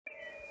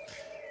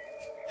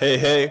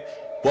Hey,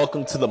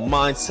 welcome to the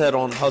Mindset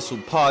on Hustle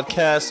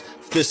podcast.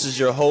 This is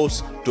your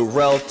host,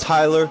 Darrell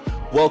Tyler.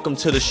 Welcome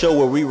to the show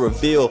where we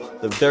reveal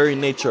the very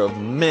nature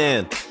of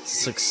man,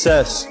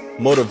 success,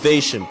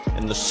 motivation,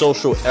 and the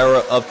social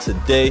era of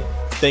today.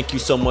 Thank you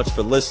so much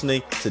for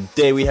listening.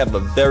 Today we have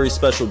a very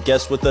special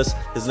guest with us.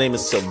 His name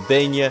is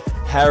Sylvania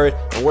Harrod,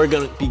 and we're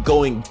going to be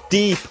going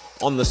deep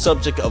on the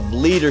subject of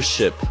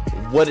leadership,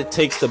 what it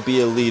takes to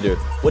be a leader,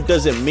 what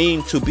does it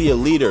mean to be a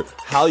leader,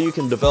 how you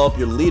can develop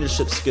your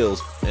leadership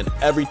skills, and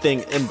everything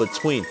in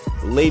between.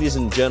 Ladies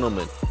and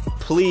gentlemen,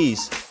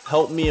 please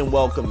help me in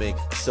welcoming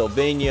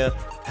Sylvania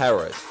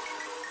Harrod.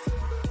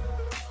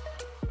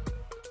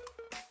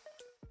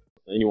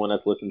 Anyone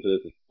that's listening to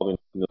this is probably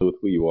familiar with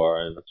who you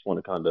are, and I just want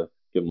to kind of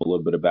give them a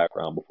little bit of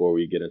background before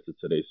we get into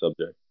today's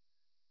subject.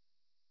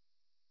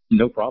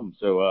 No problem.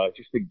 So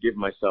just to give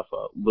myself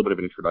a little bit of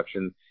an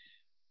introduction,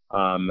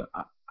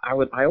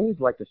 I always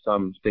like to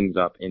sum things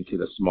up into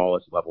the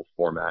smallest level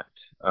format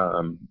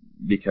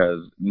because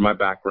my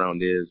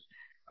background is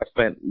I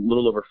spent a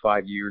little over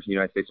 5 years in the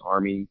United States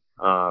Army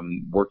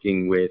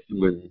working with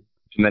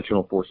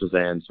conventional forces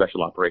and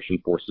special operation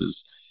forces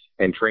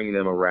and training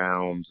them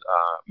around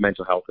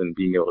mental health and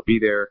being able to be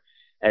there,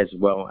 as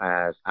well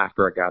as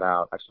after I got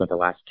out, I've spent the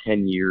last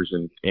 10 years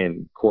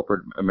in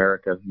corporate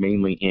America,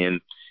 mainly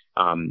in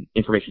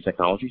information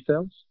technology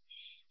sales.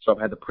 So I've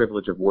had the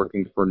privilege of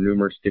working for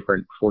numerous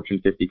different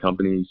Fortune 50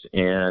 companies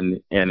and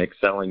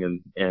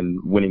excelling and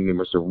winning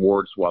numerous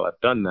awards while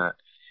I've done that.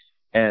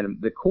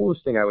 And the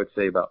coolest thing I would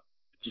say about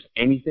just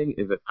anything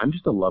is that I'm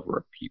just a lover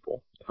of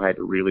people, if I had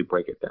to really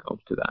break it down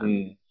to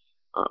that.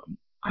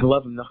 I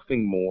love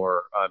nothing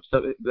more.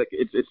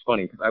 It's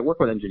funny because I work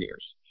with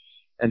engineers.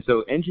 And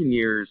so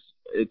engineers,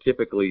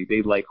 typically,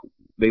 they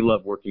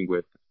love working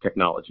with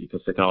technology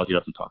because technology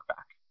doesn't talk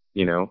back,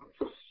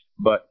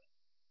 But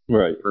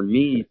right. For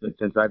me,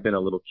 since I've been a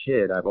little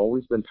kid, I've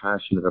always been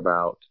passionate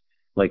about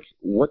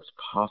what's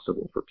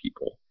possible for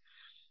people.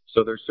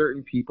 So there's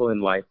certain people in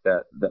life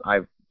that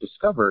I've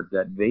discovered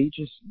that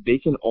they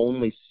can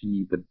only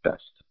see the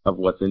best of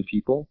what's in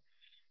people.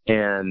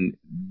 And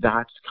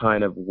that's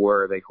kind of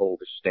where they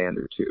hold a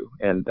standard to.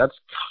 And that's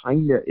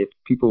kind of, if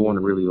people want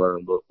to really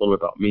learn a little bit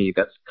about me,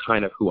 that's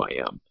kind of who I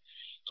am.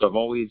 So I've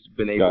always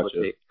been able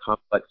to take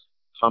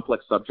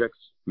complex subjects,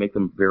 make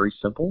them very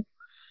simple,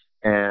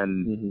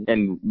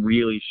 and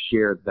really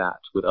share that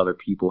with other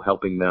people,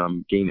 helping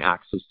them gain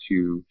access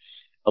to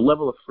a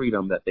level of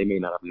freedom that they may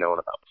not have known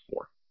about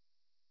before.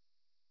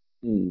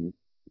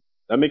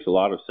 That makes a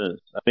lot of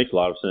sense.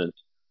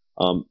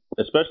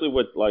 Especially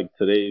with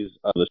today's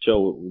the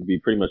show would be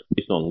pretty much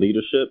based on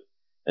leadership,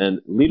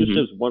 and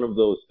leadership is one of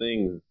those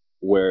things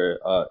where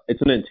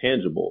it's an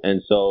intangible,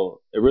 and so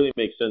it really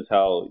makes sense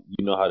how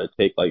you know how to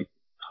take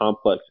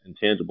complex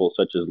intangibles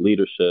such as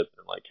leadership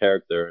and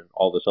character and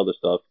all this other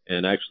stuff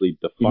and actually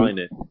define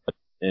it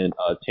in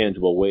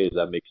tangible ways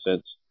that make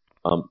sense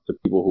to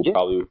people who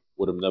probably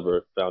would have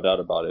never found out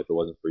about it if it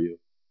wasn't for you.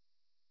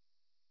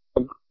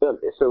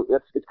 So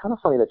it's kind of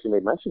funny that you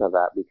made mention of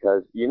that,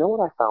 because you know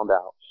what I found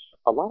out?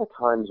 A lot of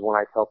times when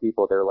I tell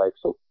people, they're like,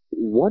 so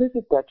what is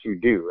it that you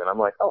do? And I'm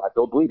like, I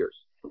build leaders.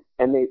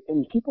 And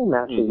people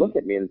naturally look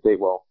at me and say,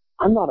 well,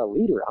 I'm not a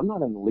leader. I'm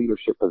not in a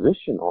leadership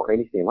position or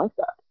anything like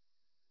that.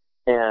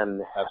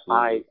 And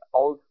I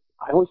always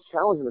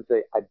challenge them and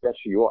say, I bet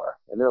you are.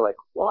 And they're like,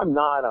 well, I'm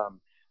not.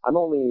 I'm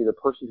only the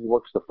person who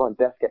works the front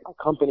desk at my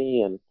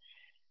company, and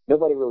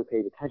nobody really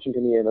pays attention to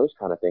me and those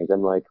kind of things.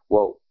 I'm like,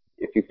 well,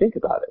 if you think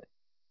about it,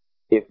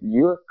 if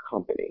you're a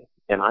company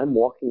and I'm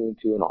walking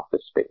into an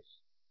office space,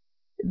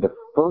 the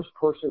first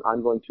person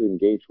I'm going to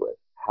engage with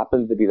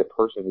happens to be the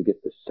person who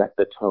gets to set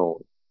the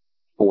tone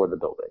for the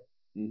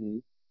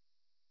building.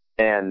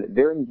 And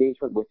their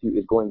engagement with you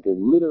is going to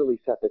literally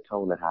set the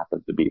tone that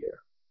happens to be there.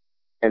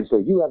 And so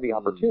you have the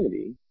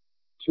opportunity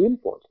to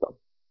influence them.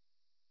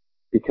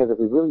 Because if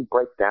we really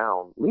break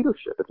down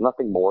leadership, it's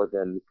nothing more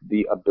than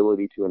the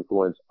ability to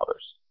influence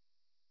others.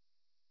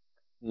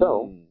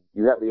 So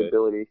you have the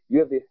ability, you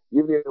have the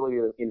ability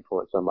to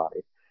influence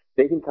somebody.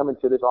 They can come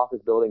into this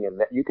office building and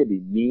you could be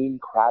mean,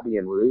 crabby,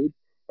 and rude,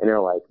 and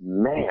they're like,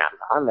 man,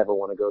 I never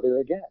want to go there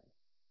again.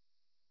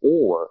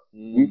 Or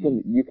you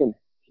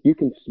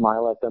can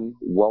smile at them,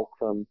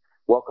 welcome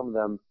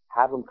them,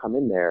 have them come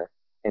in there,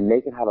 and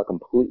they can have a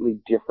completely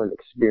different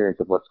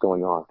experience of what's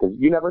going on. Because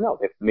you never know.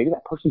 If maybe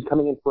that person's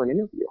coming in for an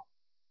interview,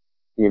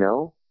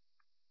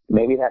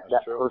 maybe that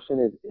person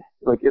is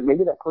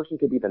maybe that person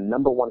could be the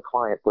number one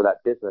client for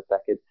that business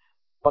that could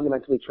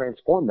fundamentally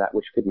transform that,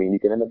 which could mean you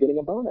could end up getting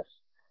a bonus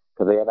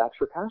because they have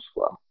extra cash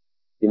flow.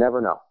 You never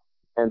know.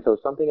 And so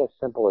something as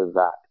simple as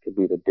that could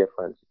be the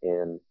difference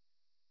in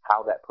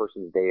how that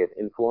person's day is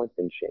influenced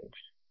and changed.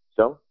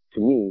 So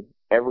to me,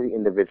 every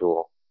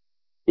individual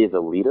is a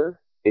leader.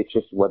 It's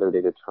just whether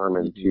they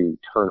determine to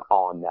turn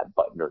on that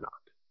button or not.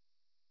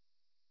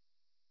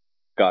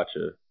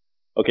 Gotcha.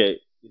 Okay.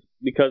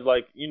 Because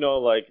if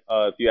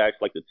you ask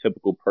the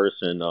typical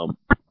person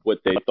what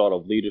they thought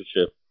of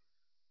leadership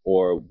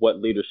or what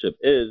leadership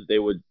is, they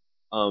would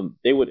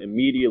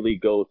immediately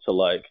go to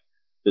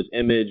this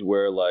image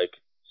where like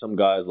some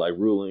guy's like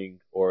ruling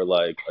or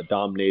like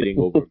dominating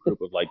over a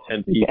group of like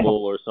 10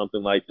 people or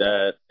something like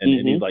that,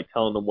 and he's like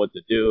telling them what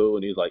to do,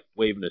 and he's like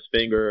waving his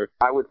finger.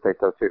 I would say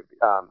so too.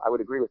 I would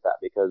agree with that,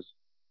 because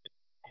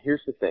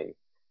here's the thing: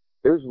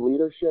 there's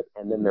leadership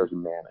and then there's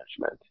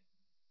management.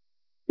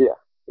 Yeah.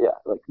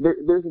 Like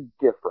there's a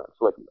difference.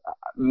 Like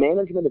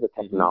management is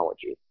a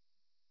technology.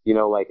 You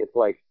know, like it's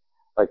like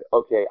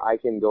okay, I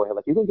can go ahead.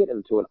 Like you can get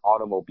into an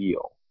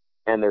automobile,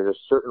 and there's a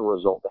certain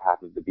result that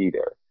happens to be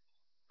there.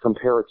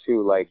 Compared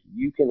to like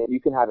you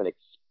can have an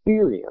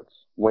experience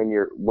when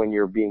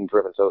you're being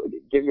driven. So to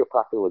give you a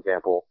practical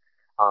example,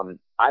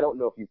 I don't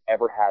know if you've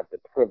ever had the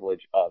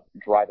privilege of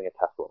driving a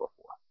Tesla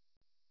before.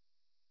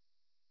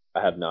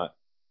 I have not.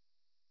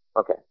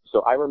 Okay,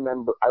 so I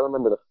remember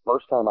the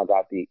first time I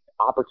got the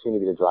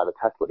opportunity to drive a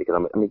Tesla, because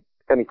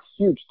I'm a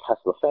huge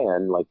Tesla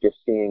fan, like just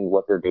seeing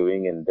what they're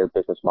doing and their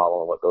business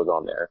model and what goes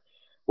on there.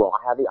 Well,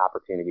 I had the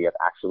opportunity of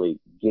actually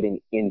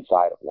getting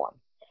inside of one.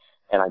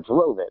 And I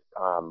drove it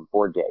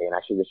for a day. And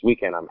actually this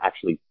weekend, I'm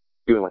actually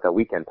doing like a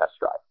weekend test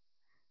drive.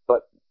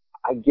 But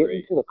I get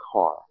into the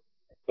car,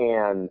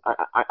 and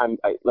I'm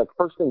like,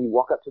 first thing, you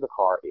walk up to the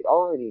car, it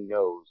already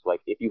knows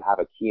like if you have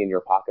a key in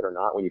your pocket or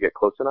not when you get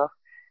close enough,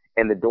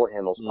 and the door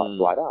handles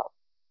slide out.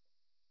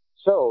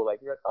 So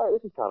like you're like, all right,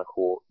 this is kind of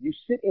cool. You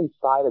sit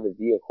inside of the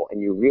vehicle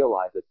and you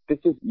realize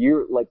that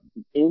you're like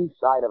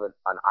inside of an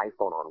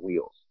iPhone on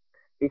wheels.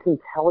 It's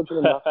intelligent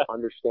enough to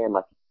understand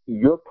like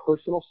your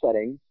personal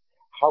settings,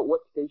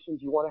 what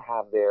stations you want to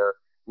have there,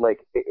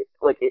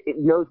 it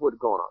knows what's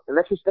going on, and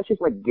that's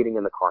just like getting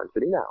in the car and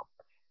sitting down.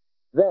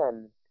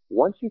 Then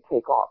once you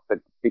take off, but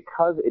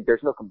because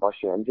there's no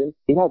combustion engine,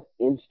 it has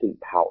instant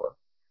power.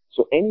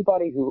 So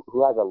anybody who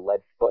has a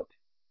lead foot,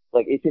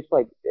 like it's just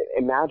like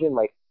imagine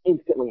like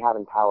instantly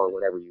having power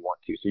whenever you want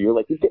to. So you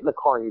get in the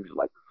car and you just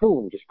like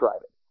boom, just drive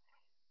it.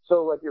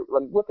 So like you're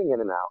like whipping in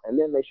and out, and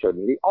then they showed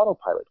me the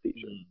autopilot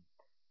feature.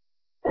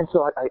 And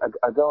so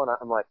I go and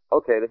I'm like,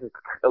 okay, this is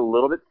a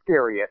little bit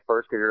scary at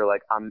first, because you're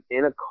like, I'm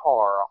in a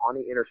car on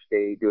the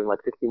interstate doing like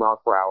 60 miles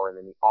per hour, and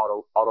then the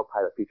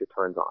autopilot feature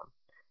turns on.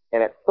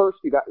 And at first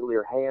you got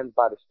your hands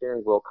by the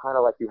steering wheel, kind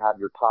of like you have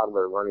your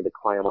toddler learning to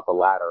climb up a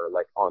ladder,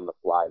 like on the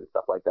fly and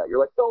stuff like that. You're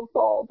like, don't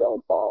fall.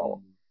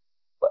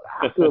 But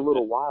after a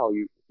little while,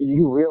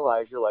 you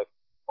realize you're like,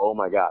 oh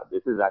my God,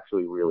 this is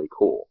actually really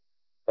cool.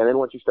 And then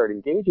once you start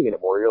engaging in it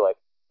more, you're like,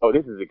 oh,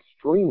 this is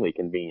extremely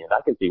convenient.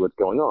 I can see what's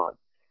going on.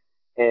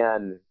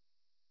 And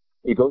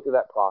you go through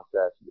that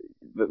process.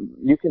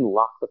 You can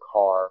lock the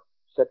car,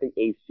 set the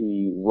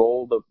AC,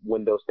 roll the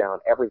windows down,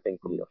 everything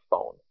from your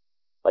phone.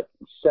 Like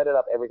set it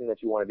up, everything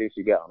that you want to do, so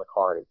you get on the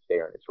car and it's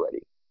there and it's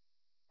ready.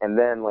 And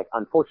then, like,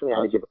 unfortunately, I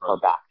had to give the car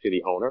back to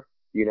the owner,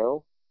 you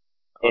know,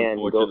 and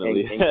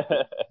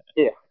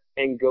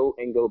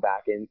go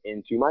back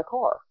into my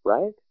car,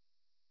 right?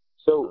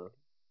 So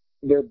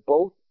they're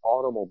both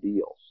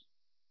automobiles,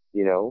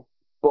 you know.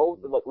 Both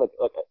like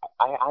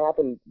I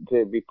happen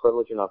to be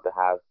privileged enough to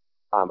have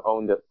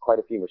owned quite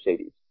a few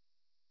Mercedes,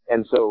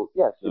 and so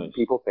yes,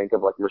 people think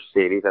of like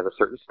Mercedes as a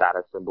certain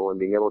status symbol and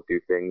being able to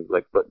do things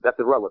like, but that's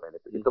irrelevant.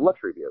 It's a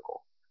luxury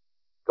vehicle.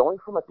 Going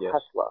from a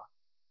Tesla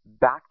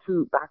back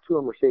to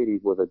a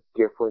Mercedes was a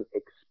different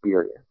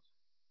experience,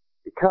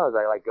 because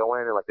I like go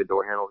in and like the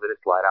door handles didn't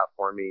slide out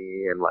for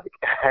me, and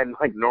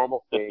like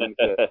normal things.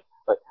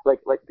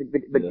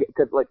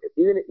 Because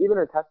even in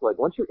a Tesla, like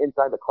once you're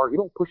inside the car, you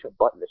don't push a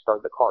button to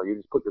start the car. You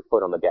just put your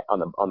foot on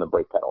the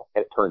brake pedal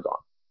and it turns on.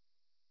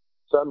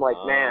 So I'm like,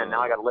 man,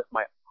 now I got to lift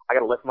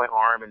my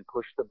arm and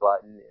push the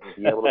button and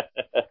be able to.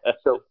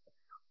 So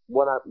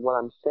what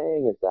I'm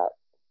saying is that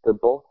they're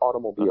both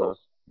automobiles.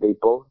 They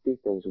both do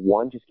things.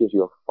 One just gives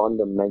you a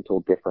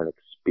fundamental different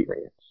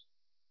experience,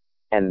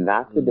 and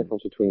that's the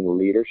difference between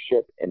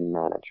leadership and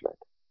management.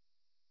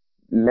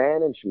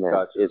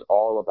 Management is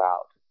all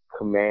about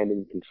command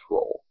and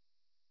control.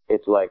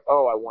 It's like,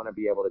 oh, I want to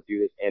be able to do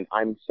this, and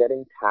I'm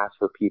setting tasks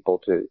for people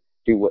to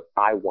do what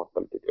I want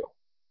them to do.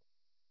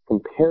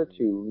 Compared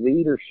to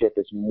leadership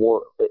is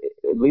more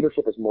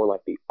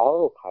like the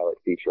autopilot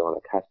feature on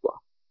a Tesla.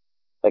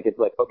 Like it's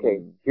like,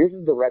 okay, here's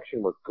the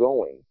direction we're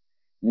going.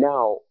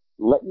 Now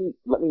let me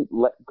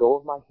let go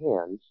of my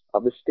hands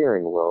of the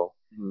steering wheel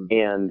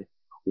and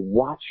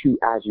watch you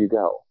as you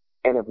go.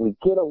 And if we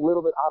get a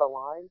little bit out of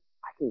line,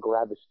 I can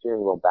grab the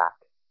steering wheel back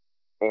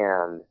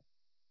and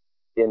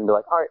be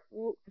like, all right,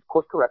 just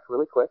course correct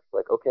really quick.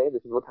 Like, okay,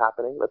 this is what's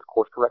happening. Let's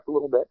course correct a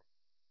little bit,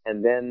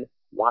 and then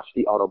watch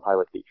the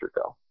autopilot feature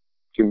go.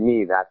 To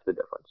me, that's the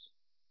difference.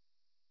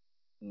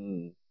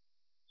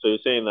 So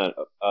you're saying that,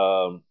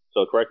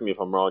 so correct me if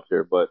I'm wrong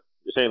here, but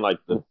you're saying like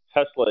the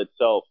Tesla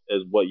itself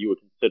is what you would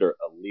consider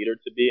a leader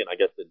to be, and I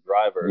guess the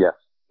driver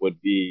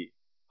would be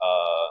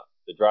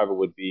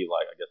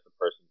like, I guess, the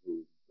person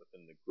who's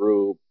within the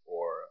group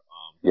or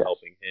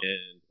helping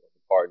hand, or the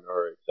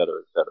partner, et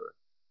cetera, et cetera.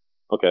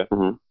 Okay.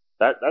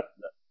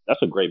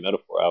 That's a great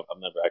metaphor.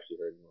 I've never actually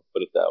heard anyone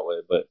put it that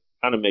way, but it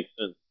kind of makes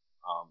sense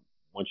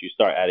once you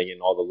start adding in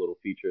all the little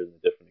features and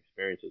different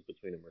experiences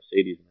between a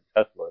Mercedes and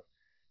a Tesla.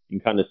 You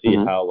can kind of see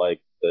how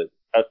like the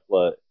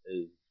Tesla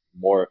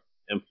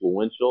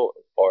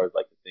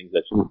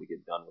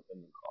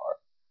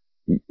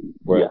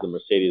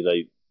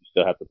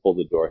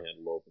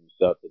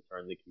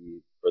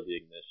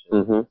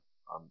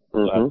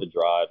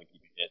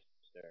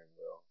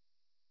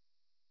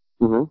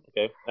Mm-hmm.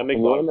 Okay, that makes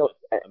a lot of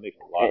sense. That makes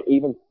a lot. An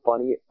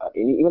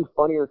even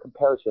funnier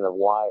comparison of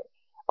why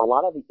a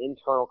lot of the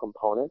internal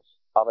components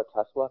of a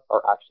Tesla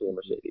are actually a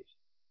Mercedes.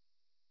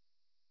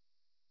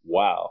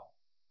 Wow,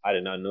 I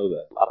did not know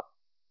that.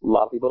 A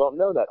lot of people don't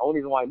know that.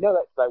 Only reason why I know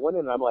that is because I went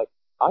in and I'm like,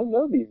 I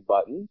know these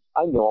buttons.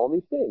 I know all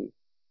these things.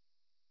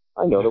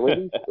 I know the way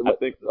these. I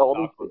think all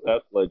these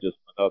Tesla just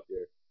went up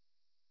here.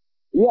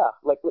 Yeah,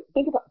 like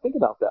think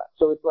about that.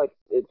 So it's like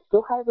it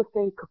still has the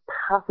same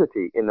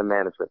capacity in the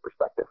management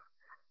perspective.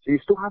 So you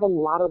still have a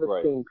lot of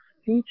the same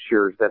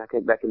features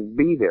that can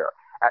be there.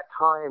 At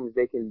times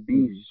they can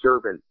be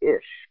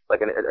servant-ish,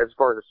 like as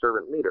far as a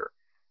servant leader,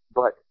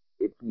 but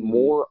it's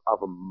more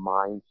of a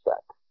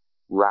mindset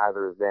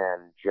rather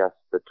than just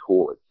the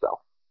tool itself.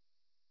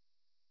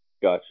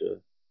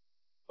 Gotcha.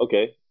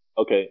 Okay.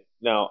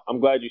 Now I'm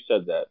glad you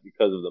said that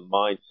because of the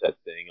mindset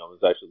thing. I was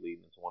actually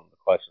leading into one of the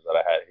questions that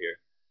I had here.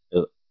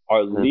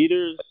 Are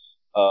leaders,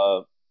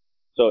 so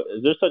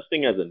is there such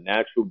thing as a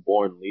natural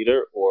born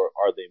leader or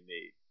are they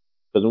made?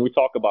 Because when we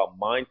talk about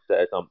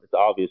mindset, it's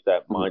obvious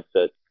that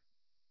mindsets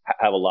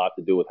have a lot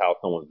to do with how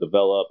someone's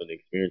developed and the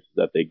experiences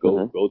that they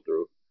go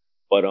through.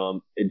 But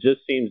it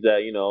just seems that,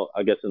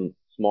 I guess in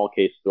small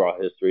cases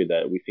throughout history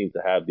that we seem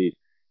to have these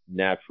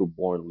natural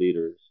born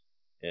leaders.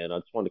 And I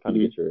just wanted to kind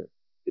of get your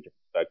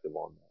perspective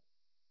on that.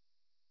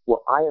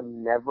 Well, I have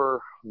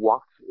never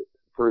walked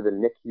through the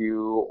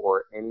NICU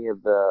or any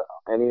of the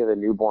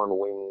newborn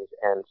wings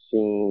and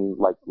seen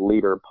like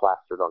leader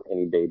plastered on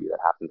any baby that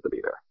happens to be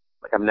there.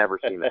 Like I've never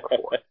seen that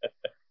before.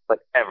 Like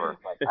ever.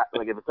 Like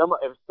if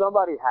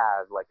somebody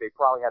has, like they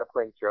probably had a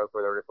prank joke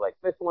where they're just like,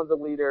 this one's a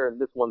leader and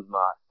this one's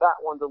not.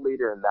 That one's a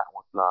leader and that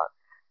one's not.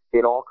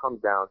 It all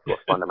comes down to a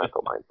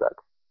fundamental mindset.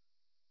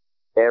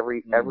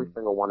 Every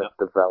single one is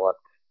developed.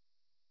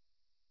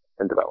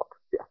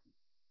 Yeah.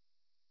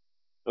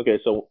 Okay,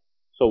 so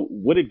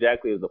what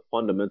exactly is the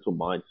fundamental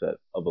mindset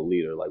of a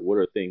leader? Like, what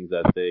are things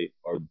that they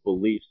are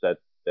beliefs that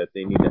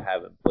they need to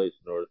have in place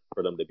in order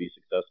for them to be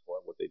successful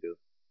at what they do?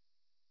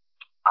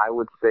 I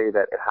would say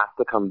that it has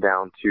to come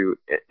down to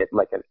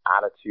like an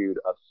attitude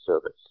of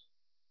service.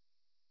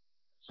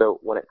 So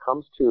when it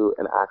comes to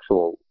an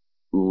actual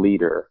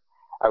leader,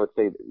 I would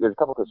say there's a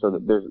couple of things. So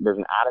there's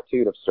an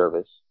attitude of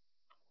service.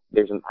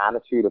 There's an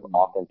attitude of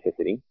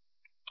authenticity.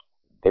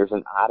 There's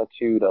an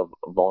attitude of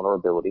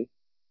vulnerability.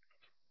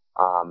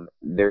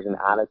 There's an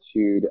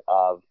attitude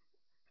of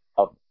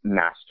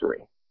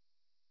mastery.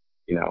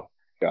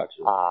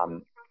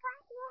 Gotcha.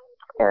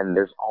 And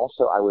there's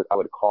also I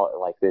would call it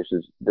like there's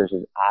this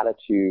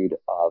attitude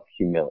of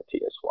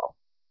humility as well.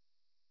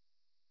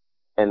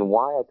 And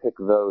why I pick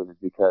those is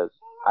because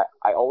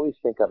I always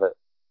think of it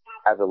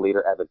as a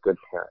leader as a good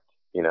parent.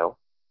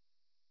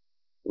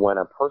 When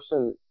a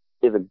person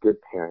is a good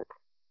parent,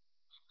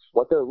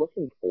 what they're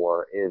looking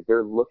for is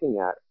they're looking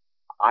at,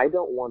 I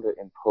don't want to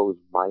impose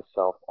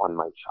myself on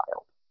my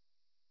child.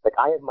 Like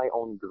I have my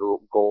own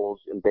goals,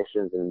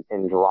 ambitions,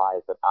 and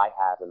drives that I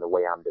have in the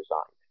way I'm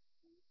designed.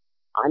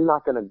 I'm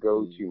not going to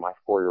go to my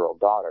 4-year-old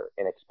daughter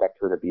and expect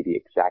her to be the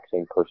exact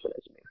same person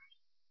as me.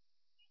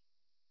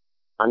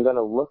 I'm going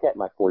to look at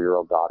my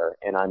 4-year-old daughter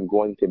and I'm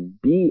going to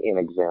be an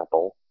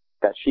example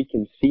that she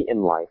can see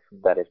in life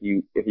that if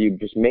you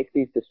just make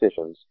these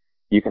decisions,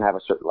 you can have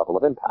a certain level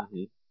of impact.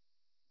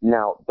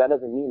 Now, that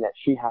doesn't mean that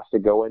she has to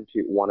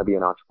want to be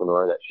an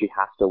entrepreneur, that she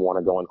has to want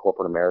to go in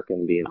corporate America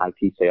and be in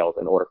IT sales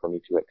in order for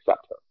me to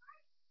accept her.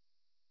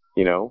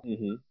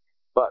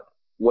 But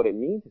what it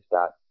means is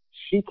that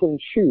she can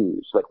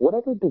choose, like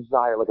whatever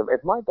desire, like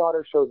if my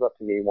daughter shows up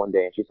to me one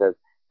day and she says,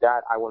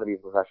 Dad, I want to be a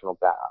professional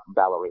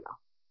ballerina.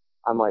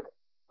 I'm like,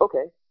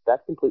 okay,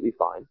 that's completely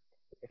fine.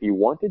 If you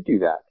want to do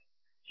that,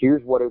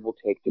 here's what it will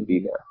take to be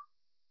there.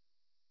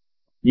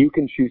 You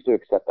can choose to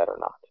accept that or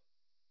not.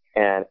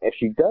 And if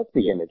she does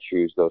begin to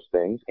choose those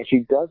things, and she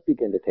does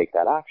begin to take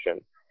that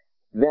action,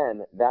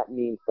 then that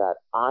means that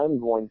I'm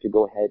going to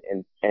go ahead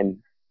and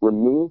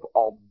remove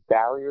all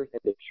barriers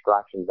and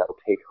distractions that will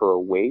take her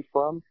away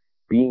from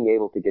being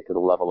able to get to the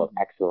level of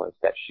excellence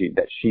that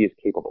she is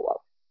capable of.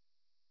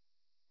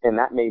 And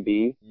that may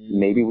be,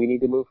 maybe we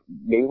need to move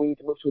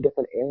to a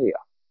different area.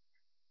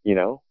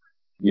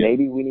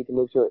 Maybe we need to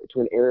move to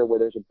an area where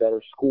there's a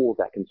better school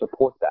that can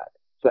support that.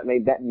 So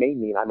that may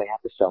mean I may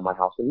have to sell my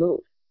house and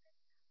move.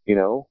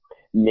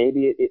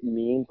 Maybe it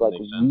means like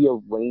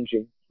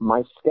rearranging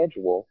my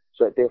schedule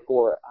so that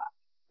therefore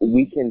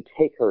we can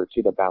take her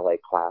to the ballet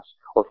class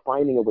or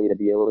finding a way to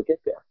be able to get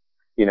there.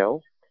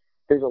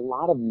 There's a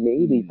lot of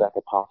maybes that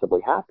could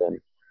possibly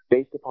happen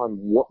based upon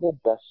what will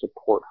best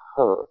support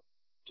her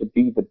to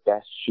be the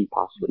best she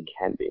possibly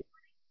can be.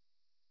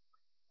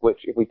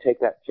 Which, if we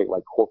take that to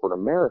like corporate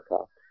America,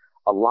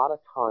 a lot of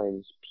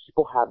times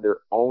people have their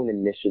own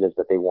initiatives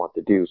that they want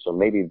to do. So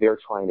maybe they're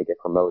trying to get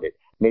promoted.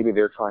 Maybe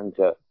they're trying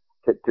to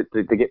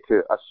get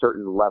to a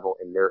certain level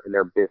in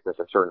their business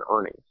or certain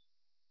earnings.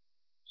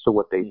 So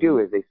what they do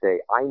is they say,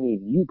 I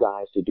need you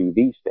guys to do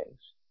these things.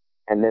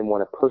 And then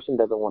when a person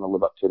doesn't want to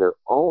live up to their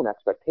own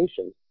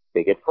expectations,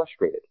 they get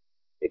frustrated.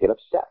 They get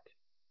upset.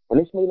 And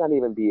this may not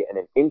even be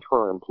an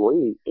internal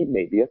employee. It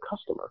may be a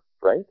customer,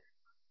 right?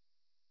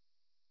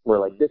 Where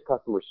like, this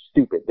customer's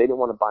stupid. They didn't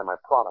want to buy my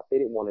product. They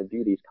didn't want to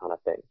do these kind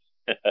of things.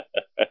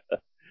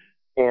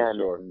 And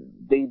Sure.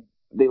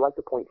 they like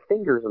to point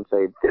fingers and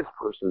say, this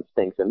person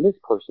stinks and this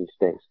person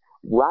stinks,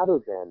 rather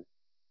than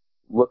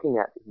looking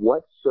at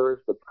what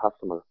serves the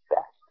customer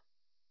best.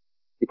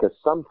 Because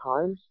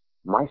sometimes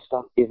my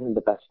stuff isn't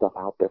the best stuff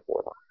out there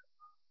for them.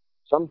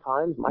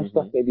 Sometimes my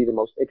stuff may be the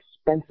most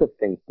expensive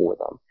thing for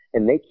them,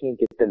 and they can't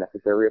get the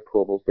necessary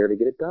approvals there to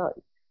get it done.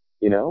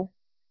 You know,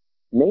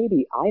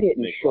 maybe I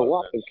didn't show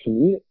up and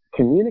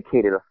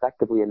communicate it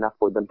effectively enough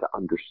for them to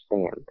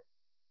understand.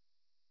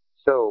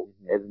 So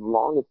as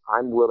long as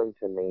I'm willing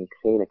to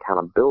maintain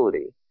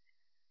accountability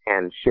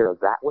and share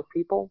that with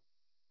people,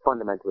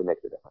 fundamentally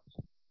makes a difference.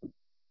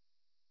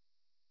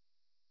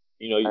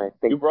 You know,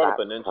 you brought up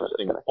an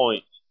interesting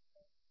point.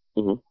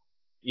 Mm-hmm.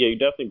 Yeah, you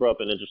definitely brought up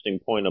an interesting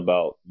point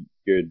about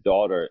your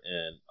daughter,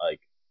 and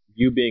like,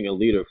 you being a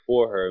leader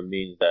for her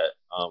means that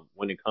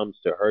when it comes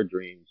to her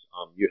dreams,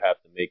 you have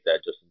to make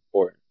that just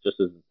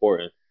as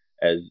important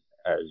as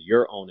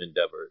your own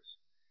endeavors.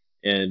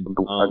 And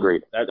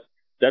agreed.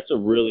 That's a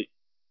really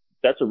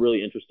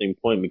interesting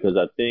point, because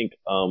I think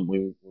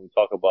when we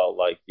talk about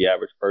like the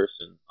average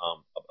person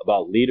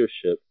about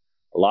leadership,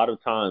 a lot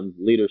of times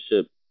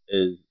leadership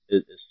is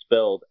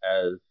spelled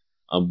as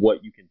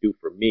what you can do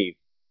for me.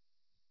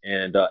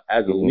 And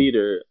as a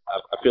leader,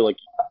 I feel like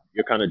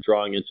you're kind of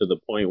drawing into the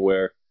point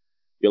where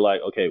you're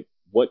like, okay,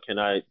 what can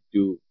I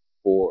do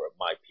for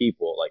my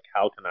people? Like,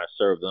 how can I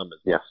serve them as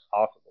much as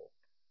possible?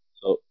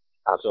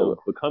 So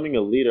becoming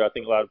a leader, I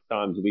think a lot of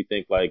times we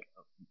think like,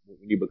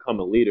 when you become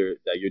a leader,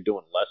 that you're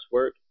doing less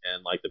work,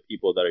 and like the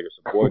people that are your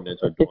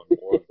subordinates are doing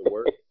more of the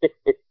work.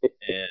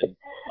 And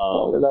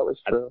that was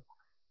true.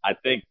 I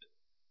think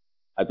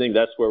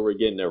that's where we're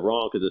getting it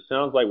wrong, because it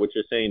sounds like what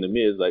you're saying to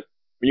me is like,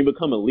 when you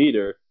become a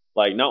leader,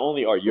 like, not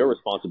only are your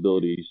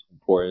responsibilities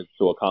important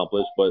to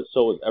accomplish, but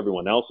so is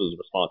everyone else's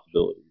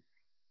responsibilities.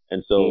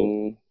 And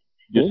so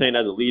you're saying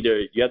as a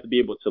leader, you have to be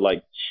able to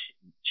like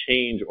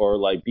change or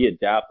like be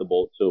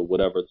adaptable to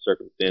whatever the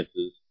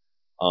circumstances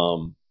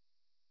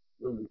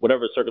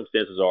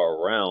are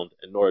around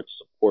in order to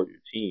support your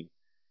team.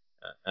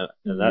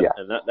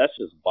 That's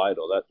just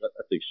vital.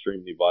 That's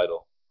extremely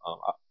vital.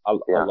 I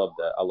love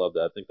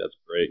that. I think that's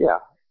great. Yeah.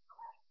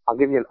 I'll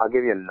give you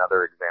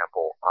another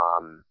example.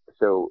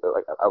 So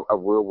like a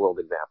real world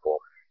example.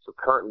 So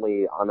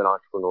currently I'm an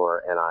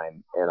entrepreneur, and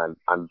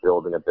I'm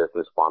building a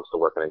business while I'm still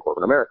working in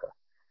corporate America.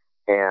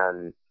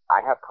 And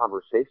I have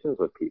conversations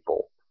with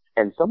people,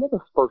 and some of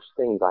the first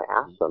things I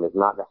ask them is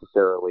not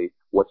necessarily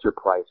what's your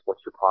price,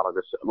 what's your product,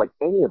 or like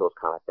any of those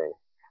kind of things.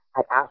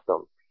 I ask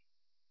them,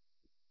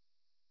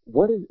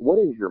 what is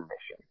your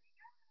mission?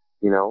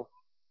 You know,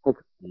 like,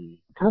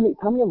 tell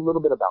me a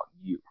little bit about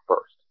you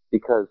first,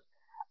 because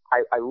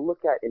I look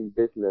at in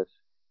business,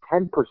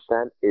 10%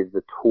 is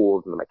the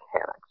tools and the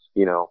mechanics.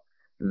 You know,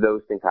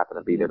 those things happen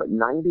to be there, but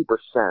 90%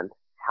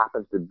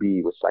 happens to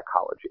be with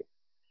psychology.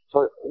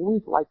 So I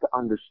always like to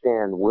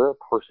understand where a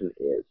person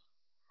is.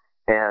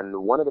 And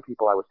one of the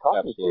people I was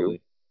talking to,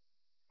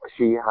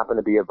 she happened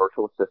to be a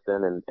virtual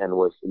assistant and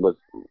was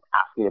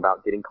asking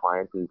about getting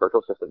clients and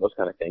virtual assistant, those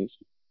kind of things.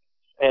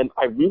 And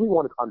I really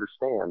wanted to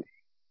understand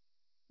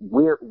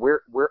where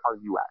are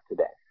you at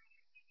today?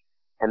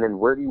 And then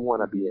where do you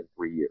want to be in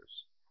 3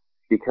 years?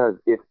 Because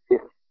if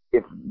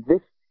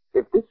this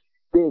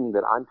thing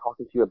that I'm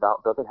talking to you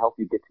about doesn't help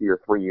you get to your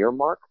 3-year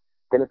mark,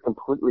 then it's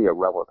completely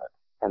irrelevant.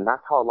 And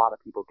that's how a lot of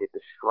people get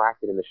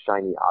distracted in the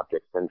shiny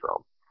object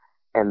syndrome.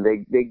 And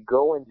they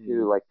go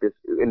into like this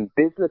in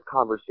business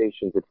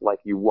conversations. It's like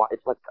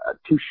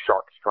two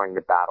sharks trying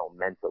to battle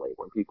mentally,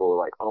 when people are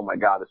like, "Oh my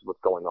God, this is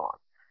what's going on."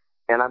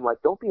 And I'm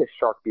like, "Don't be a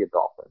shark, be a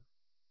dolphin,"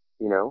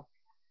 you know,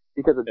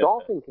 because a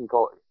dolphin can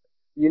go,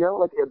 you know,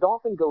 like a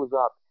dolphin goes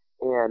up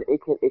and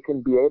it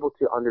can be able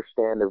to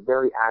understand. They're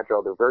very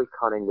agile, they're very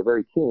cunning, they're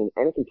very keen,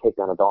 and it can take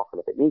down a dolphin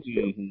if it needs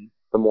to.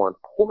 But more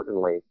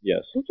importantly,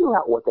 figure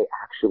out what they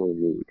actually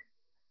need.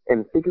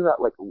 And figure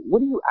out, like, what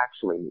do you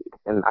actually need?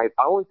 And I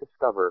always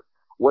discover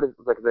what is,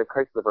 like, the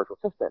case of the virtual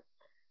assistant.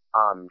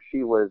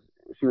 She was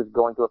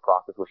going through a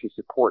process where she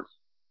supports,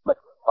 like,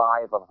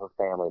 5 of her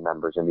family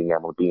members in being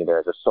able to be there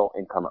as a sole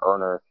income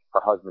earner. Her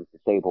husband's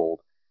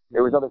disabled.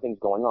 There was other things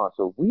going on.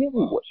 So really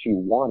what she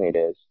wanted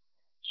is,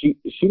 she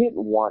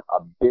didn't want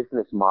a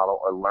business model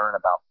or learn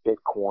about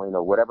Bitcoin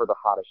or whatever the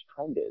hottest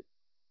trend is.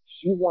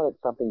 She wanted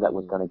something that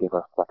was going to give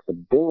her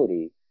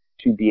flexibility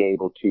to be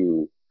able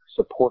to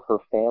support her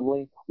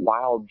family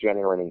while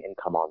generating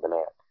income on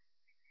demand.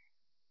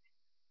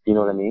 You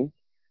know what I mean?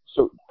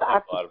 So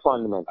that's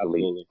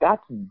fundamentally,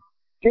 that's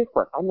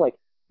different. I'm like,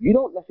 you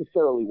don't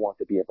necessarily want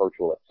to be a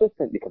virtual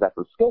assistant because that's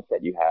the skill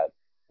set you have.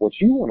 What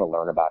you want to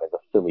learn about is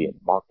affiliate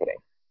marketing.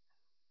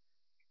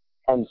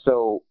 And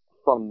so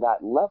from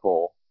that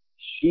level,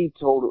 she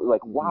told,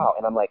 like, wow.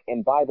 And I'm like,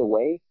 and by the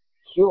way,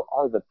 here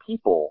are the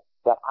people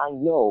that I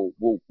know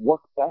will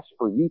work best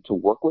for you to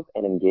work with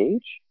and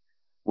engage,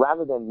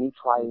 rather than me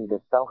trying to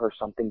sell her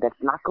something that's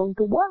not going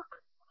to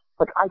work.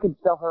 Like, I could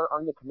sell her,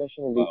 earn the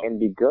commission, and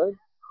be good,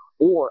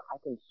 or I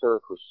can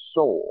serve her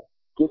soul,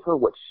 give her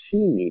what she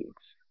needs,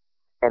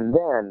 and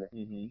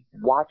then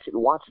watch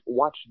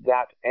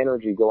that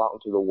energy go out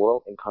into the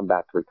world and come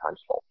back 3 times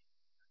fold.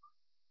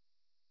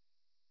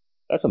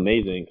 That's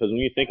amazing, because when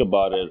you think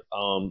about it,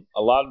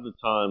 a lot of the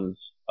times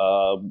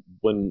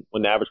when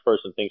the average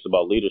person thinks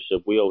about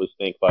leadership, we always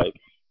think like,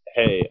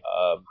 hey,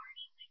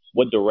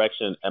 what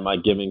direction am I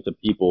giving to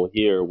people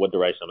here? What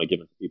direction am I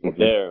giving to people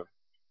there?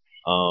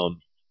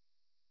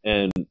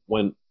 And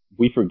when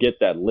we forget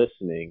that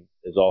listening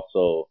is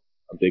also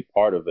a big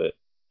part of it.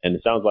 And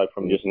it sounds like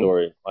from your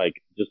story, like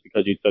just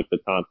because you took the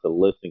time to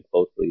listen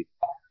closely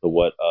to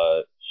what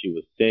she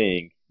was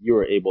saying, you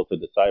were able to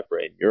decipher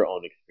in your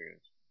own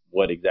experience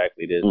what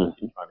exactly it is that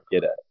she's trying to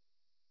get at.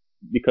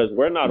 Because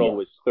we're not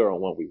always clear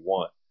on what we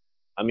want.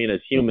 I mean, as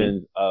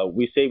humans,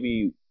 we say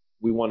we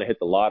want to hit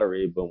the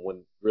lottery, but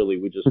when really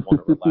we just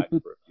want to relax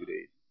for a few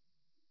days.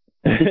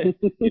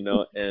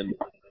 And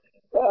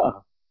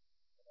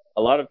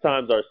a lot of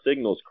times our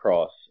signals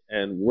cross,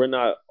 and we're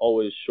not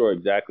always sure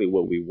exactly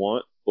what we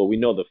want, but we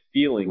know the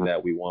feeling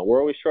that we want. We're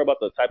always sure about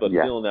the type of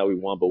feeling that we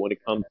want, but when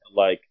it comes to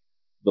like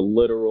the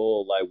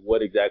literal, like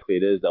what exactly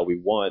it is that we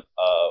want,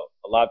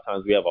 a lot of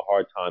times we have a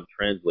hard time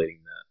translating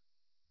that.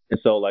 And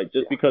so, like,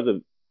 just because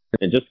of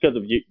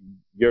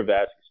your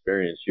vast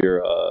experience,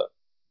 your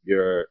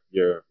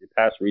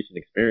past recent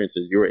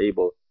experiences, you were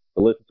able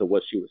to listen to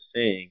what she was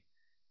saying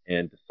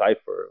and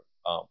decipher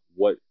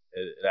what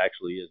it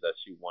actually is that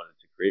she wanted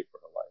to create for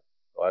her life.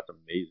 So that's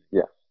amazing.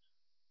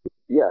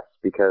 Yes,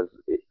 because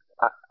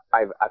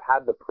I've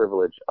had the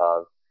privilege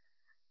of,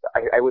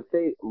 I would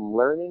say,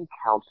 learning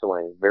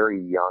counseling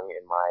very young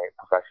in my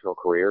professional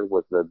career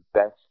was the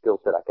best skill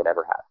set I could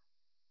ever have.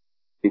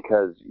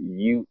 Because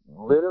you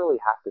literally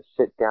have to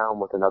sit down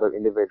with another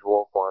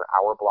individual for an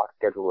hour block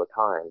schedule at a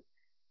time.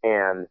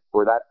 And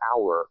for that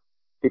hour,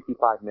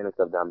 55 minutes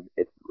of them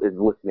is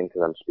listening to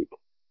them speak.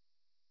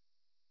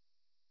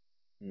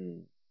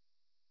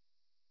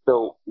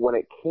 So when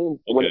it came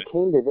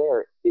to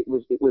there, it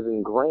was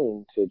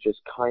ingrained to just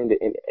kind of,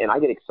 and I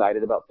get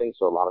excited about things,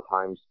 so a lot of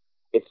times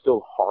it's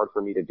still hard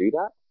for me to do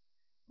that.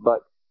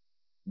 But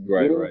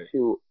getting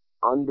to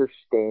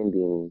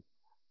understanding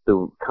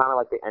the kind of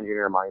like the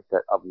engineer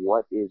mindset of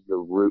what is the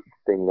root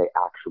thing they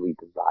actually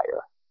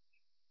desire.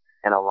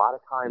 And a lot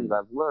of times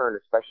I've learned,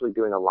 especially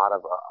doing a lot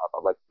of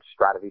like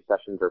strategy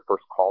sessions or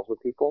first calls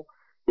with people,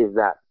 is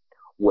that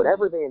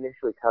whatever they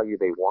initially tell you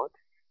they want,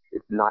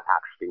 it's not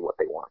actually what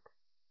they want.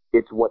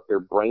 It's what their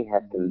brain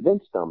has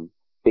convinced them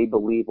they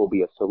believe will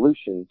be a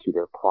solution to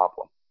their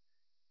problem.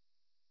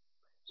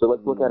 So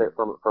let's look at it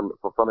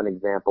from an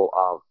example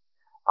of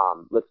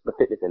the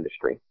fitness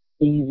industry.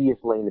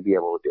 Easiest lane to be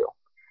able to do.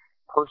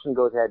 Person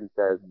goes ahead and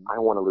says, I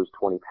want to lose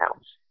 20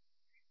 pounds.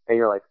 And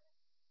you're like,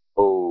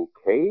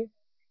 okay,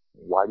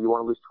 why do you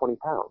want to lose 20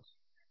 pounds?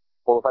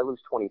 Well, if I lose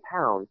 20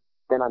 pounds,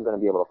 then I'm going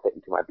to be able to fit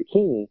into my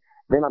bikini.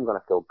 Then I'm going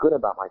to feel good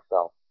about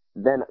myself.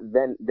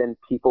 Then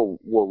people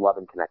will love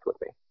and connect with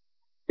me.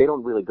 They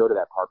don't really go to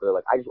that part, but they're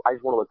like, I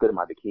just want to look good in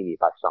my bikini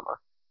by summer.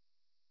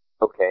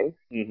 Okay.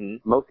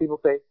 Most people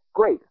say,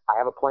 great, I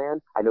have a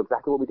plan. I know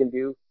exactly what we can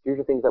do. Here's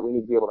the things that we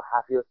need to be able to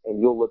have here, and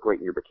you'll look great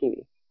in your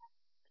bikini.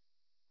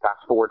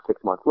 Fast forward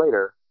 6 months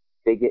later,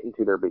 they get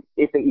into their,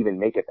 if they even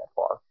make it that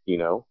far,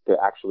 to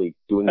actually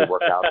doing the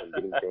workouts and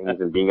getting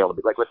things and being able to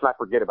be like, let's not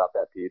forget about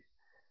that piece.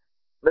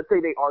 Let's say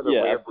they are the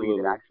rare breed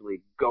that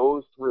actually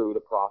goes through the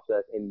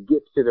process and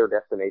gets to their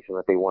destination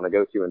that they want to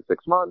go to in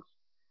 6 months,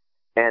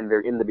 and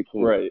they're in the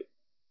bikini. Right.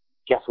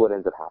 Guess what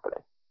ends up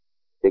happening?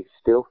 They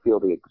still feel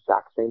the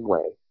exact same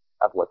way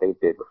of what they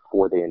did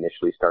before they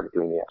initially started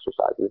doing the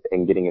exercises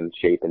and getting in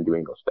shape and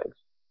doing those things.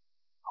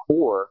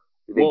 Or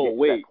they get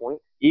to that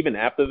point. Even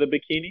after the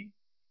bikini?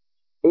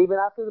 Even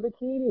after the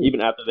bikini.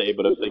 Even after they're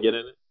able to get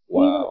in it?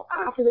 Wow.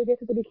 Even after they get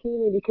to the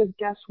bikini, because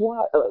guess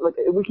what? Like,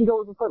 we can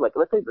go even further. Like,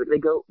 let's say they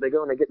go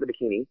and they get in the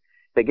bikini,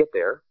 they get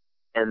there,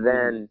 and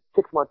then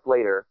 6 months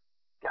later,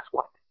 guess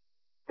what?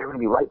 They're going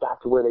to be right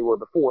back to where they were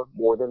before,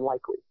 more than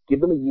likely. Give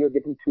them a year,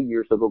 give them 2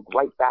 years, they'll go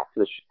right back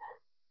to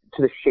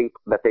the shape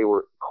that they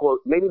were close,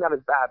 maybe not as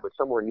bad, but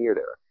somewhere near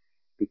there,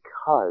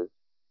 because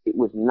it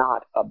was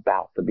not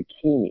about the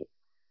bikini.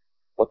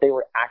 What they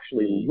were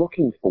actually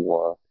looking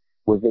for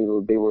was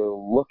they were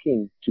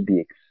looking to be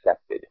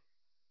accepted,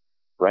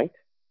 right?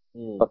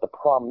 But the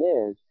problem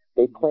is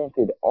they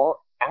planted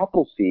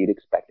apple seed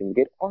expecting to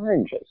get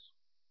oranges.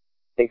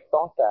 They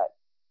thought that,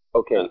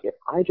 okay, if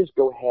I just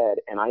go ahead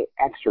and I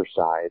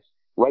exercise,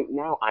 right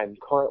now I'm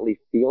currently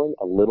feeling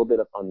a little bit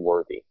of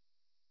unworthy.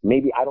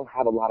 Maybe I don't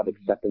have a lot of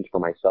acceptance for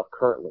myself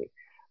currently.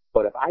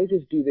 But if I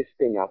just do this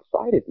thing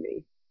outside of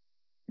me,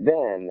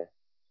 then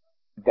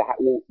that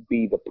will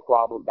be the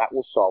problem. That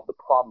will solve the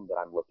problem that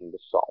I'm looking to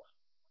solve,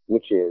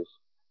 which is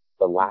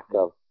the lack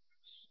of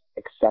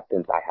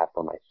acceptance I have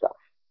for myself.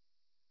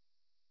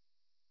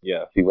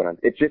 Yeah. See what I'm,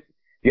 it's just,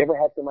 you ever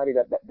had somebody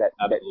that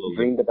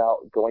dreamed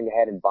about going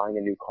ahead and buying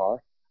a new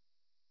car?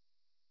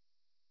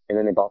 And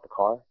then they bought the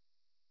car.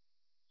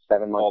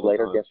 7 months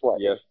later, guess what?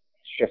 Yes.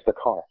 It's just a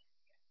car.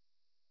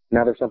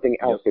 Now there's something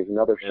else. There's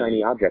another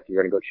shiny object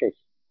you're going to go chase.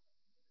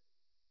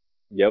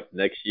 Yep.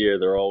 Next year,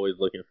 they're always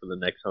looking for the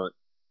next hunt.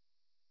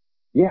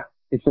 Yeah.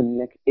 It's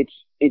human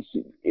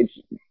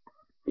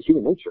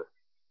nature.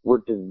 We're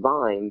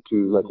designed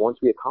to, like,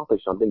 once we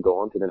accomplish something, go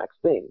on to the next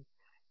thing,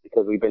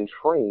 because we've been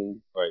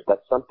trained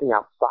that something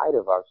outside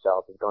of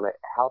ourselves is going to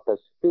help us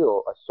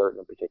feel a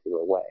certain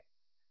particular way.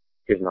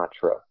 It's not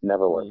true.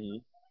 Never works. Mm-hmm.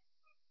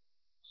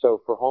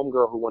 So for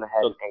homegirl who went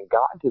ahead and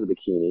got into the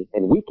bikini,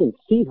 and we can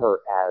see her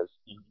as,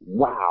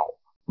 wow,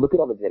 look at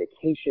all the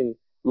dedication,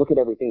 look at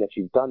everything that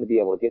she's done to be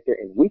able to get there,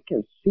 and we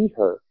can see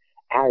her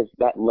as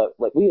that,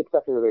 like, we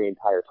accepted her the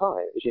entire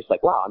time. It's just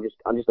like, wow, I'm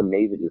just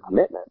amazed at your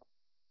commitment.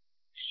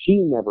 She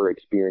never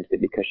experienced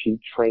it because she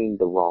trained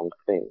the wrong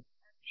thing.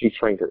 She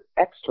trained her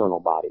external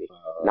body,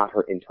 not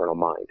her internal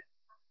mind.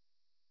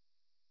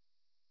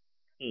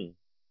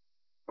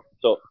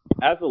 So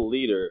as a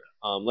leader,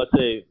 let's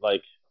say,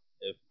 like,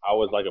 if I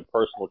was like a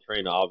personal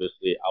trainer,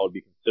 obviously I would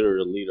be considered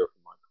a leader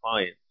for my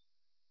clients.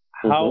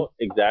 How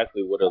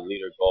exactly would a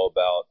leader go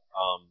about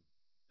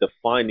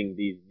defining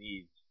these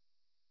needs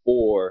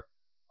for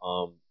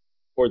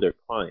their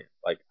client?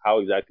 Like, how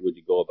exactly would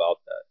you go about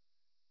that?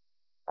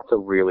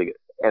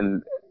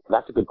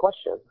 That's a good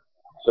question.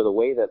 So the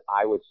way that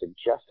I would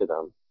suggest to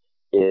them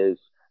is,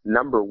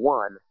 number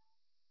one,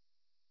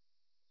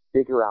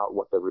 figure out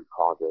what the root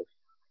cause is.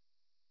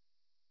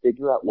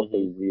 Figure out what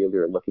they really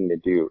are looking to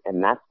do.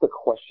 And that's the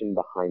question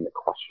behind the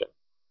question.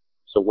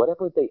 So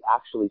whatever they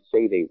actually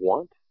say they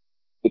want,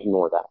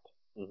 ignore that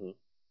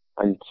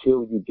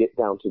until you get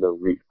down to the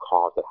root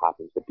cause that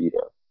happens to be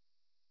there.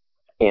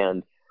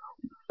 And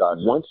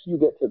once you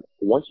get to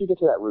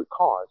that root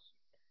cause,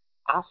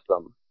 ask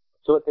them.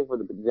 So let's say, for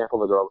the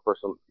example of the girl, the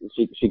person,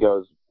 she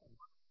goes,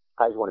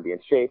 I just want to be in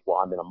shape. Well,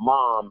 I've been a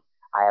mom.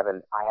 I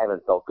haven't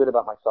felt good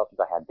about myself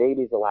since I had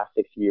babies the last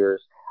 6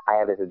 years. I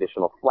have this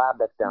additional flab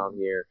that's down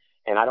here,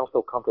 and I don't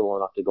feel comfortable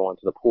enough to go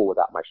into the pool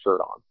without my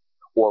shirt on,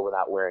 or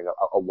without wearing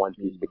a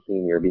one-piece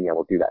bikini, or being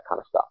able to do that kind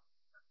of stuff.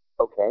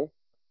 Okay,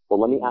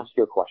 well, let me ask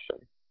you a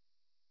question.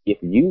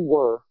 If you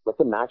were, let's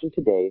imagine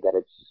today that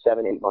it's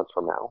 7-8 months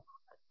from now,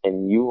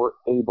 and you were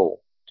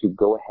able to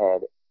go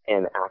ahead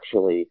and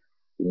actually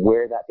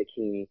wear that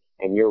bikini,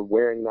 and you're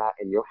wearing that,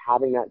 and you're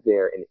having that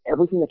there, and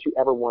everything that you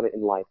ever wanted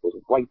in life was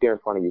right there in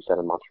front of you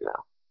 7 months from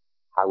now,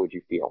 how would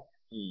you feel?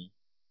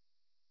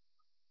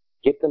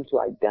 Get them to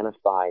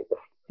identify the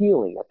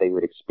feeling that they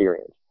would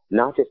experience.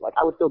 Not just like,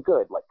 I would feel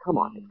good. Like, come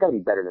on, it's got to be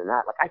better than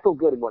that. Like, I feel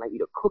good when I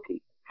eat a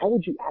cookie. How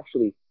would you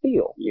actually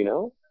feel, you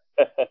know?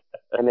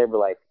 And they'd be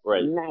like,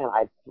 man,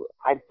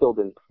 I'd feel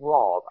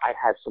enthralled. I'd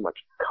have so much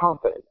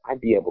confidence.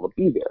 I'd be able to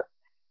be there.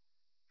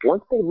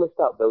 Once they list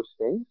out those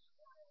things,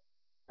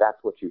 that's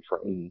what you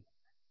train.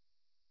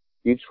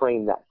 You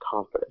train that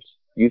confidence.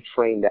 You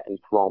train that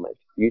enthrallment.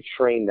 You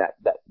train that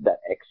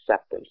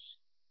acceptance.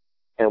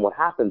 And what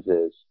happens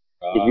is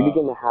you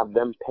begin to have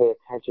them pay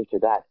attention to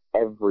that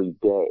every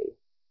day.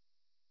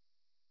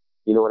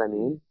 You know what I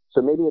mean?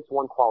 So maybe it's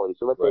one quality.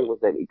 So let's say it was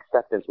that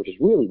acceptance, which is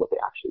really what they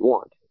actually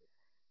want.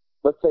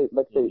 Let's say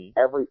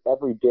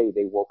every day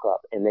they woke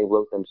up and they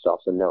wrote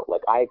themselves a note,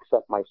 like, I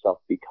accept myself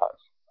because.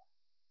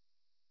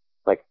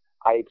 Like,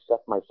 I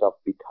accept myself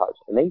because.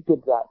 And they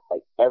did that,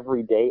 like,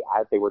 every day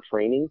as they were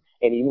training,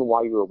 and even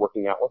while you were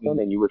working out with them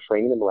and you were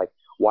training them, like,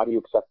 why do you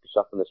accept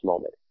yourself in this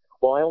moment?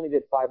 Well, I only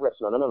did 5 reps.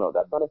 No.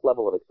 That's not a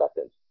level of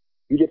acceptance.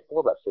 You did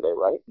 4 reps today,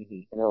 right?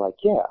 And they're like,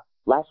 yeah.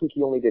 Last week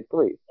you only did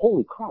 3.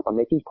 Holy crap, I'm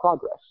making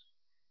progress.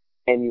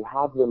 And you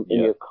have them,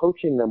 and you're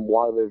coaching them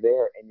while they're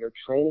there, and you're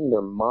training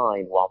their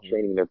mind while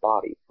training their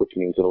body, which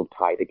means it'll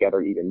tie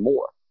together even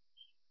more.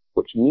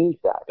 Which means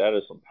that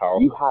is some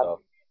powerful stuff.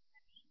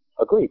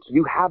 Agreed. So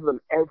you have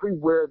them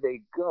everywhere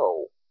they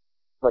go.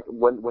 Like,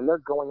 when they're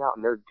going out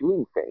and they're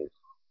doing things,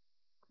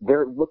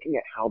 they're looking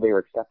at how they're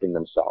accepting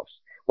themselves.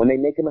 When they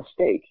make a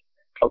mistake,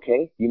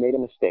 okay, you made a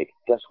mistake.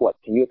 Guess what?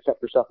 Can you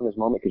accept yourself in this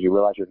moment because you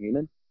realize you're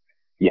human?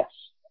 Yes.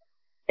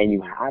 And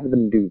you have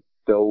them do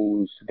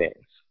those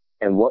things.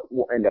 And what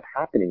will end up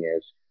happening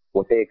is,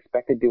 what they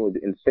expect to do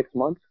in 6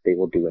 months, they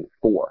will do in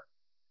 4.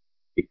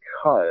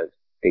 Because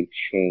they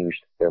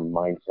changed their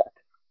mindset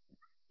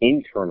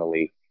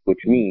internally,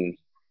 which means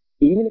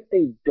even if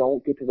they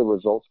don't get to the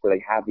results where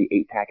they have the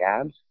 8-pack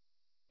abs,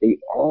 they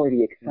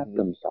already accept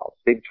themselves.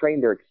 They've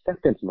trained their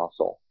acceptance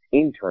muscle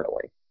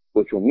internally,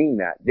 which will mean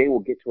that they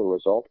will get to a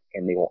result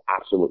and they will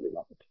absolutely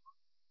love it.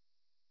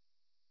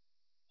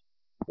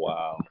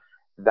 Wow.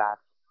 That's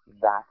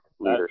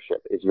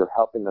leadership, is you're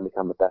helping them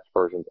become the best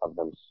versions of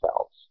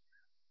themselves.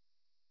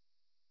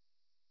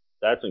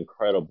 That's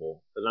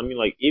incredible. Because, I mean,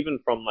 like, even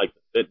from, like,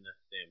 the fitness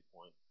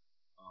standpoint,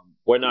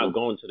 we're not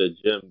going to the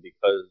gym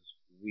because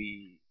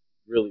we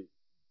really,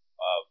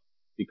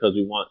 because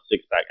we want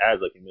 6-pack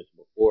abs, like you mentioned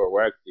before.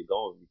 We're actually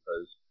going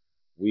because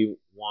we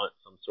want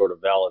some sort of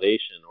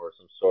validation or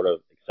some sort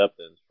of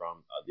acceptance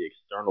from the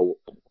external,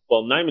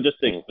 well, not even just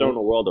the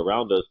external world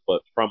around us,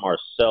 but from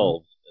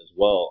ourselves as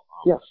well.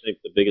 I think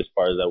the biggest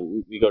part is that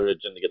we go to the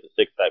gym to get the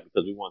 6-pack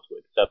because we want to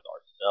accept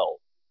ourselves.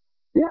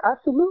 Yeah,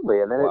 absolutely.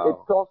 And then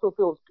Wow. it also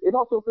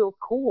feels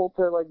cool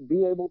to like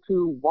be able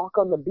to walk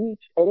on the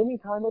beach at any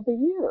time of the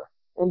year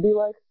and be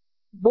like,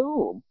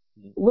 boom,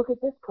 look at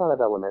this kind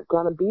of element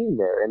kind of being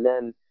there. And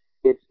then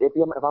if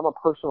I'm a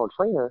personal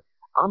trainer,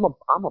 I'm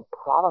a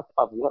product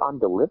of what I'm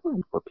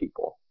delivering for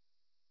people.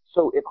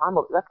 So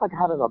that's like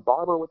having a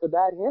barber with a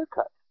bad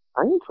haircut.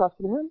 I ain't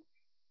trusting him.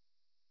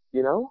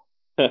 You know,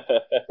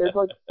 it's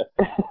like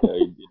Yeah,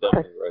 you're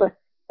definitely right.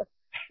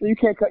 you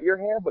can't cut your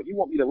hair, but you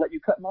want me to let you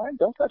cut mine?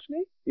 Don't touch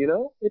me. You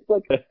know, it's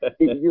like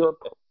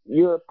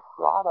you're a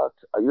product.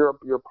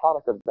 You're a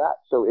product of that.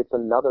 So it's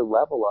another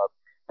level of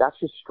that's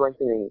just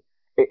strengthening.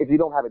 If you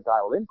don't have it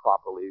dialed in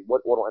properly,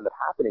 what will end up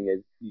happening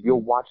is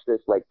you'll watch this.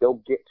 Like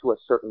they'll get to a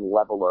certain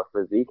level of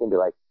physique and be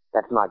like,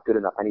 "That's not good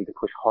enough. I need to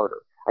push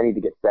harder. I need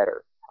to get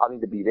better. I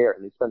need to be there."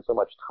 And they spend so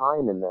much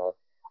time in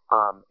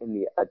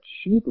the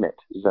achievement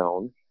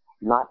zone,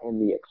 not in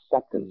the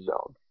acceptance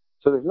zone.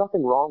 So there's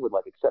nothing wrong with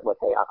like accept like,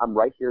 hey, I'm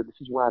right here. This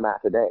is where I'm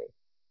at today.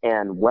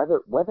 And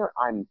whether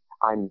I'm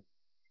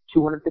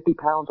 250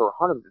 pounds or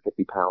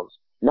 150 pounds,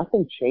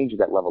 nothing changes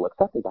that level of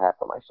acceptance I have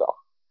for myself.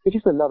 It's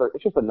just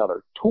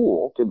another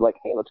tool to be like,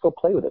 hey, let's go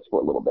play with this for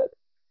a little bit.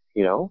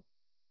 You know,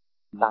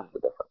 that's the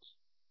difference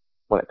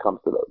when it comes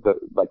to the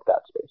like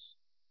that space.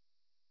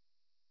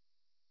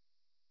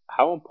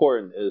 How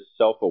important is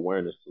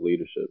self-awareness to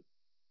leadership?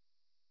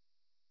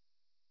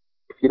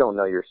 If you don't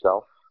know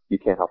yourself, you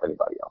can't help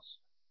anybody else.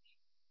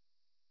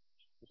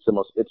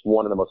 It's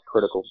one of the most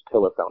critical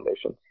pillar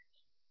foundations.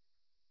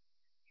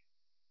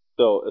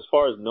 So as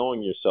far as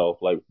knowing yourself,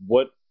 like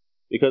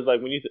because like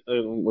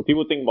when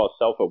people think about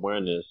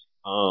self-awareness,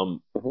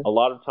 a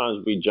lot of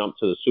times we jump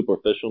to the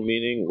superficial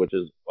meaning, which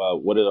is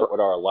what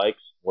are our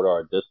likes, what are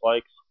our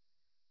dislikes.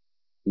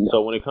 Yeah.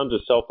 So when it comes to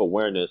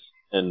self-awareness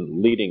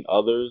and leading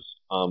others,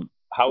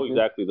 how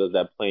exactly does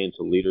that play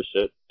into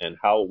leadership, and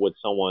how would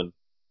someone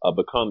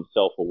become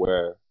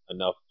self-aware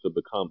enough to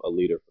become a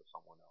leader for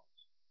someone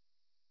else?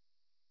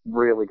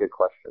 Really good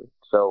question.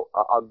 So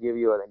I'll give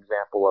you an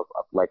example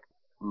of like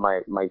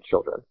my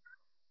children.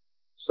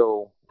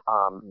 So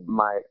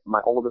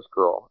my oldest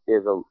girl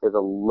is a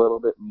little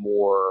bit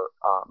more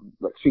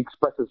like she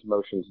expresses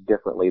emotions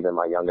differently than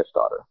my youngest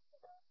daughter.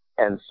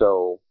 And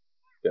so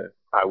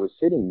I was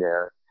sitting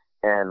there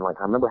and like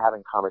I remember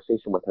having a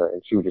conversation with her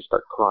and she would just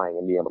start crying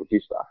and be able to do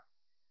stuff.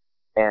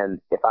 And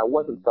if I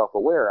wasn't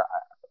self-aware,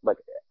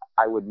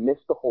 I would miss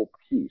the whole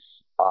piece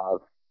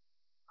of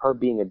her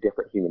being a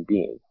different human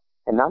being.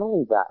 And not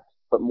only that,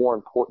 but more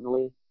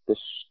importantly, the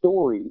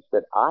stories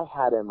that I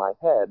had in my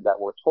head that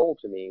were told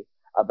to me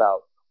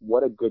about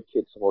what a good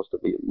kid's supposed to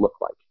look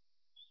like.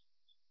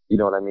 You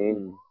know what I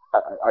mean?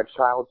 A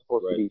child's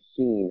supposed to be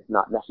seen,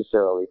 not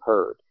necessarily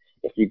heard.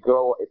 If you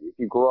grow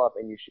up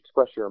and you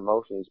express your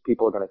emotions,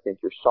 people are going to think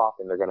you're soft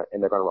and they're going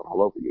to run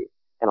all over you.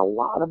 And a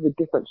lot of the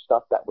different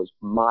stuff that was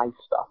my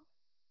stuff,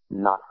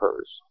 not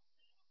hers.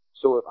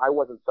 So if I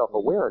wasn't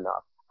self-aware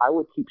enough, I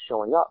would keep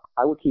showing up.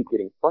 I would keep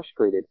getting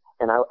frustrated,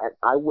 and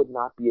I would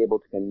not be able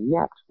to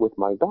connect with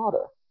my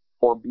daughter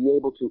or be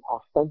able to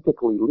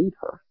authentically lead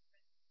her.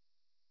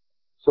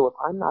 So if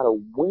I'm not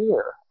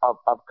aware of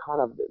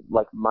kind of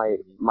like my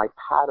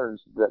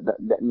patterns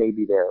that may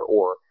be there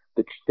or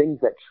the things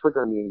that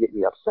trigger me and get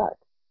me upset,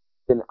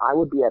 then I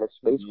would be at a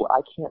space where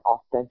I can't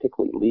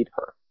authentically lead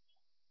her.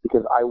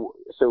 Because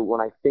so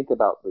when I think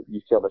about, you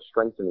see all the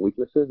strengths and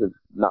weaknesses, it's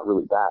not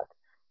really bad.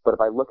 But if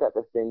I look at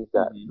the things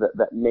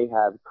that may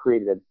have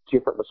created a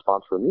different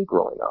response for me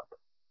growing up,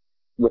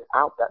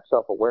 without that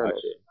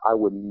self-awareness, I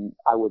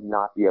would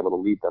not be able to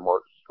lead them,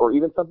 or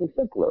even something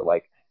simpler.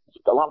 Like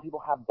a lot of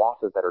people have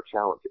bosses that are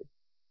challenging.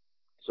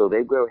 So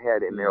they go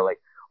ahead and they're like,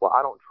 well,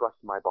 I don't trust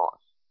my boss.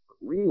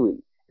 Really?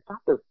 It's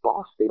not their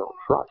boss they don't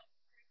trust.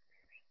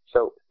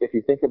 So if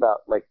you think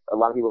about like a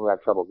lot of people who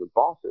have trouble with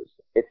bosses,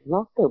 it's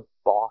not their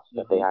boss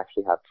that they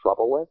actually have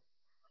trouble with.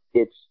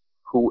 It's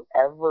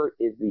whoever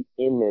is the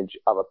image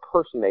of a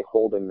person they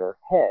hold in their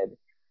head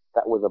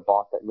that was a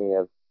boss that may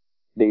have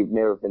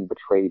been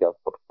betrayed of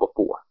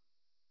before.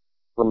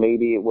 Or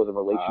maybe it was a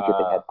relationship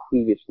they had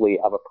previously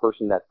of a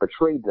person that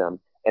betrayed them,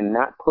 and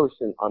that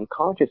person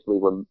unconsciously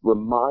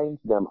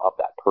reminds them of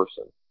that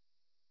person.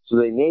 So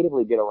they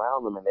natively get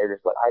around them and they're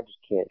just like, I just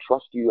can't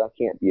trust you. I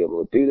can't be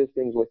able to do these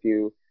things with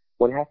you.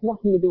 When it has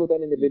nothing to do with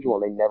that individual,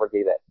 and they never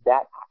gave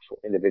that actual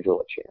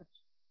individual a chance.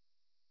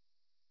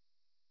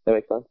 That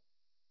makes sense?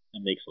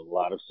 That makes a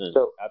lot of sense.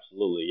 So,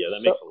 absolutely. Yeah,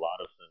 that makes a lot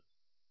of sense.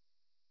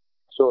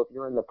 So if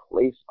you're in the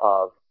place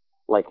of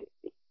like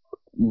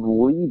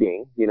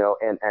leading, you know,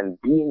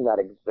 and being that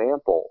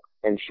example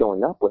and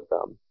showing up with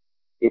them,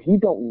 if you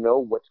don't know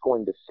what's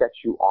going to set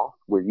you off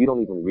where you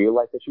don't even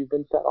realize that you've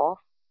been set off,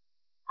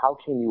 how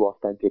can you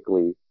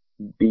authentically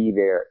be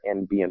there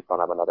and be in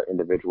front of another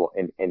individual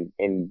and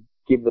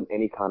give them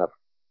any kind of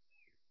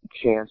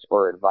chance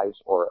or advice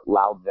or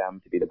allow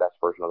them to be the best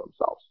version of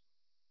themselves?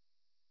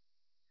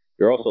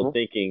 You're also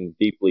thinking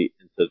deeply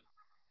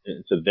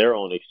into their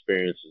own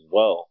experience as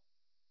well,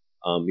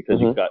 because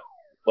you've got,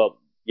 well,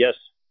 yes,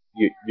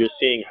 you're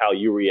seeing how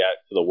you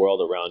react to the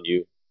world around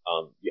you,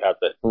 You have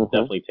to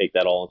definitely take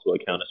that all into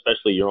account,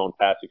 especially your own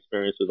past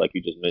experiences, like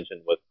you just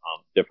mentioned, with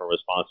different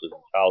responses in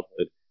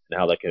childhood and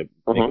how that can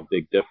make a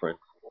big difference.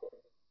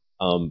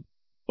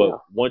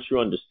 But once you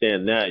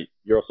understand that,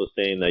 you're also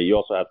saying that you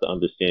also have to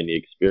understand the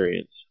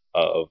experience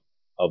of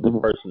the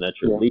person that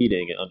you're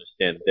leading and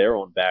understand their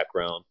own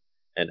background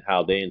and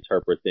how they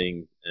interpret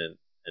things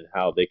and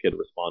how they could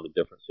respond to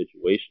different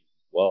situations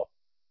as well.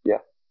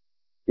 Yeah.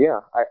 Yeah.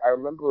 I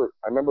remember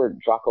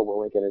Jocko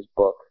Willink in his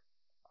book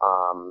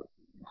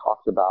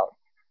talks about,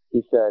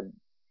 he said,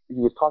 he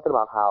was talking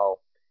about how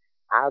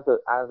as a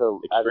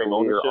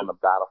leader on the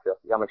battlefield,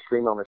 on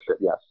extreme ownership,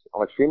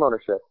 on extreme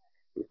ownership,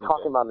 he's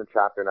talking about in the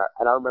chapter,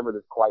 and I remember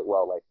this quite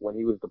well, like when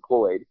he was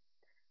deployed,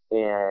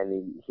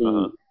 and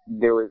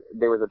there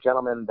was a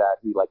gentleman that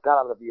he like got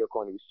out of the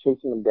vehicle and he was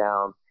chasing him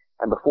down,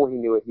 and before he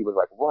knew it, he was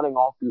like running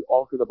all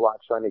through the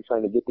blocks trying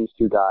to get these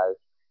two guys,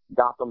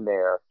 got them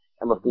there,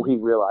 and before he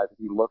realized,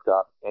 he looked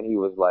up and he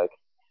was like,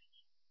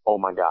 "Oh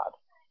my God,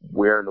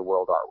 where in the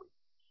world are we?"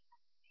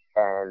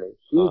 And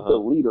he's the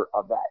leader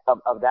of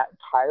that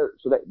entire,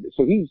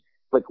 so he's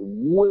like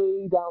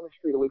way down the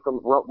street, away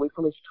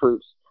from his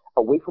troops,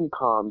 away from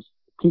comms.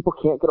 People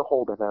can't get a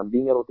hold of him,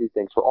 being able to do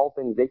things. For all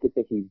things, they could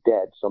think he's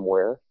dead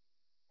somewhere,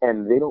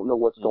 and they don't know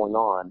what's going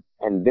on.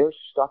 And they're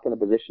stuck in a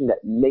position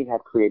that may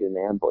have created an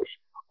ambush,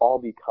 all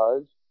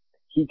because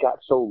he got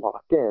so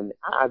locked in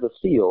as a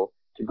SEAL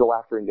to go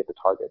after and get the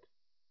target.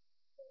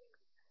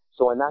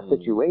 So in that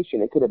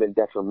situation, it could have been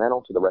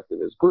detrimental to the rest of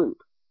his group.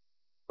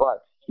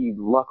 But he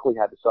luckily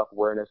had the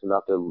self-awareness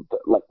enough to,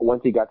 like,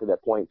 once he got to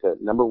that point, to,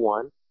 number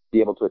one,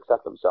 be able to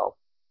accept himself.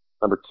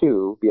 Number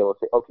two, be able to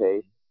say,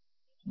 okay,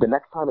 the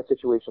next time a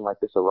situation like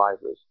this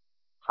arises,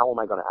 how am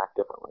I going to act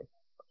differently?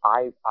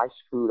 I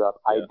screwed up.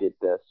 I did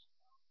this.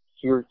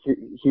 Here's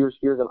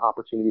an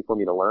opportunity for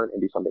me to learn and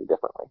do something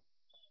differently,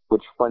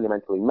 which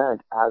fundamentally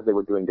meant as they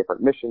were doing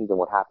different missions and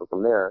what happened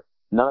from there,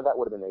 none of that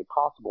would have been made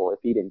possible if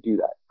he didn't do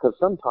that. Because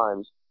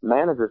sometimes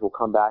managers will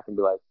come back and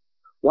be like,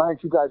 "Why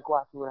didn't you guys go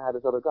after me when I had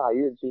this other guy?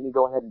 You didn't see me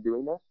go ahead and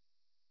doing this?"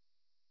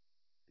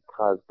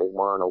 Because they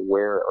weren't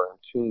aware or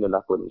attuned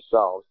enough with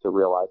themselves to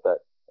realize that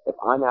if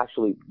I'm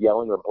actually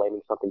yelling or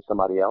blaming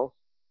somebody else,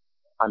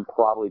 I'm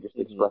probably just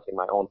expressing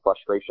my own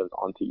frustrations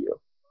onto you.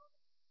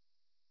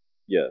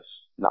 Yes.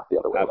 Not the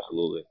other way.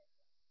 Absolutely.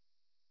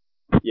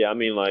 Yeah, I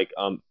mean, like,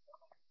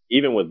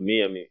 even with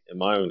me, I mean, in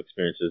my own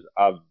experiences,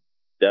 I've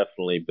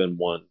definitely been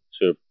one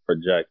to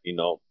project,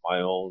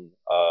 my own,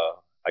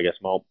 I guess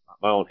my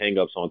own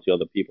hangups onto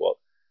other people.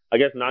 I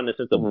guess not in the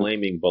sense of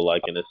blaming, but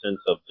like in a sense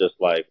of just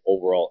like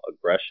overall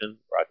aggression,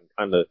 where I can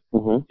kind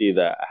of see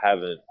that I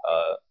haven't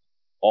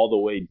all the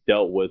way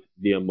dealt with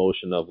the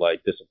emotion of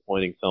like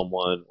disappointing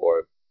someone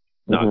or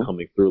not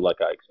coming through like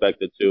I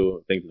expected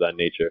to, things of that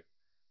nature.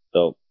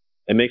 So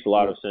it makes a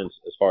lot of sense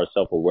as far as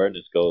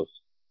self-awareness goes.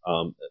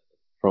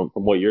 From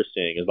what you're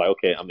saying is like,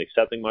 okay, I'm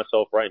accepting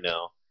myself right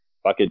now.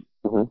 If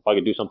I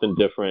could do something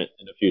different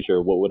in the future,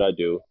 what would I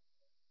do?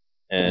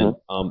 And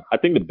I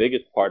think the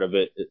biggest part of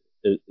it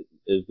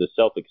is the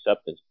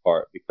self-acceptance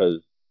part,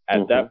 because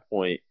at that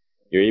point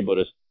you're able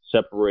to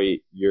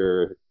separate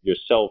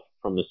yourself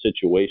from the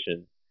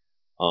situation,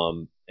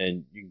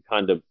 and you can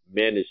kind of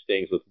manage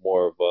things with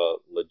more of a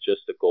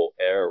logistical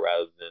air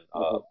rather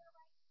than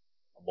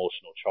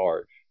emotional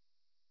charge.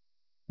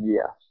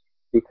 Yes,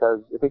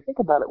 because if we think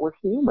about it, we're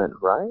human,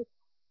 right?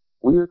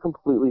 We are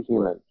completely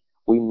human.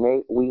 We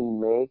make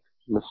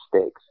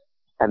mistakes,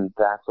 and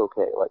that's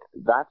okay. Like,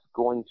 that's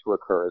going to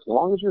occur. As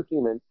long as you're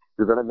human,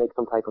 you're going to make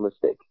some type of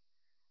mistake.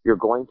 You're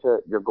going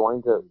to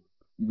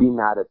be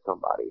mad at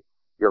somebody.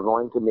 You're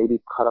going to maybe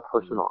cut a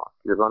person off.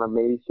 You're going to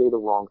maybe say the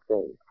wrong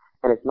thing.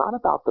 And it's not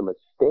about the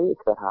mistake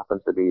that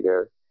happens to be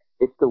there.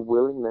 It's the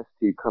willingness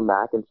to come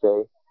back and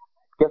say,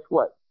 guess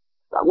what?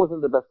 That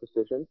wasn't the best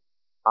decision.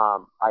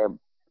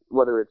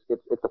 Whether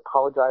it's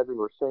apologizing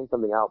or saying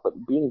something out, but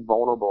being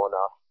vulnerable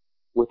enough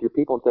with your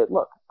people and say,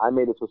 look, I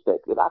made this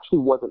mistake. It actually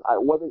wasn't, I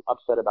wasn't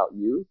upset about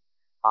you.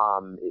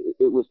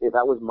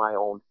 That was my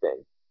own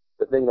thing.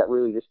 The thing that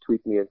really just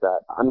tweaked me is that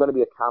I'm going to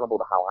be accountable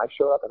to how I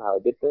showed up and how I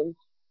did things.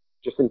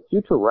 Just in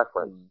future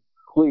reference,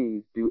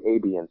 please do A,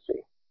 B, and C.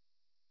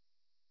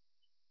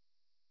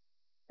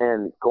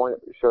 And going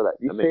to show that.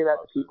 You say that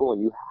to people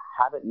and you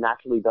haven't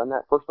naturally done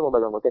that, first of all, they're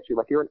going to look at you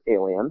like you're an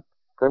alien.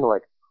 They're going to be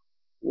like,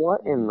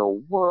 what in the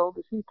world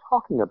is he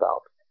talking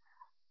about?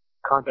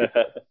 Consciously.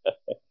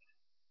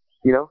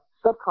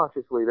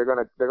 Subconsciously, they're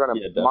gonna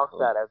mark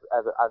that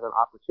as an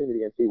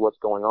opportunity and see what's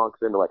going on, because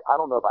they're like, I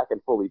don't know if I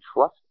can fully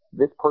trust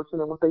this person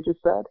and what they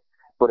just said,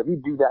 but if you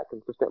do that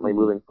consistently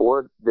moving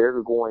forward,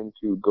 they're going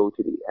to go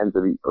to the ends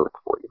of the earth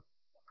for you.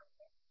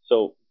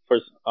 So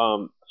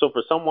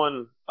for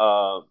someone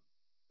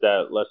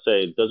that, let's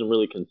say, doesn't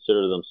really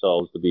consider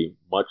themselves to be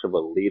much of a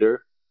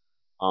leader,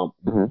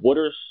 what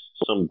are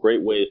some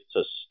great ways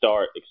to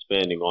start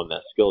expanding on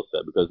that skill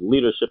set? Because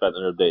leadership at the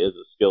end of the day is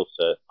a skill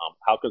set.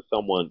 How can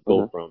someone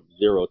go from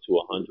 0 to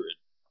 100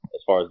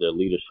 as far as their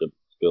leadership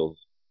skills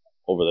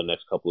over the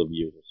next couple of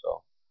years or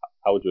so?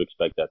 How would you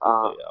expect that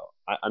to play out?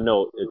 I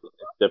know it's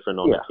different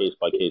on a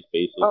case-by-case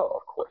basis. Oh,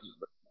 of course.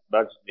 But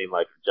I just mean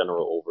like a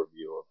general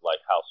overview of like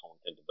how someone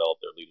can develop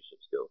their leadership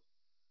skills.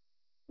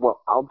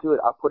 Well, I'll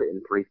put it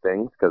in three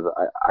things because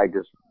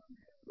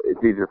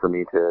it's easier for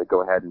me to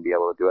go ahead and be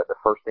able to do it. The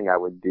first thing I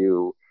would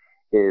do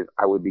is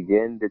I would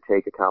begin to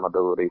take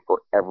accountability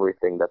for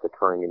everything that's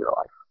occurring in your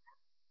life.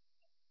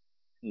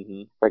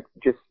 Mm-hmm. Like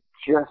just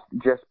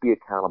be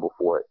accountable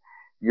for it.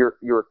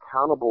 You're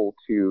accountable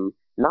to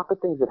not the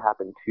things that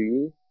happen to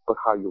you, but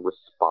how you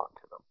respond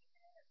to them.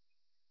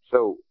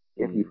 So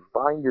if you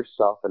find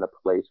yourself in a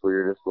place where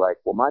you're just like,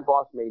 well, my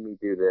boss made me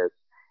do this,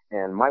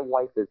 and my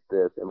wife is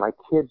this, and my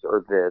kids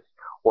are this,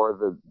 or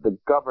the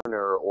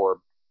governor or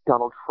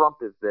Donald Trump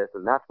is this,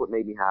 and that's what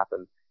made me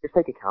happen, just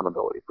take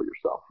accountability for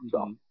yourself.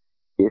 So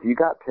if you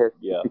got pissed,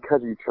 it's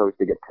because you chose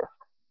to get pissed.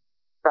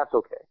 That's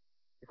okay.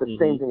 It's the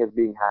same thing as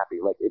being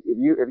happy. Like if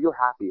you're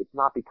happy, it's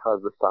not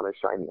because the sun is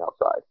shining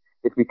outside.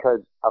 It's because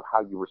of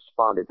how you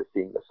responded to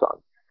seeing the sun.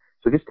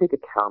 So just take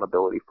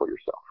accountability for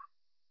yourself.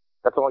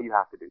 That's all you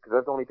have to do, because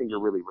that's the only thing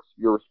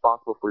you're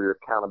responsible for, your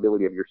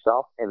accountability of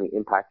yourself and the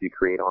impact you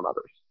create on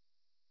others.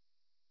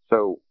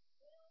 So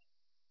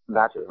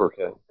that's the first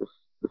thing.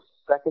 The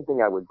second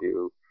thing I would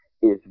do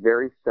is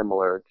very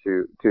similar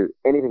to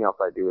anything else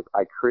I do, is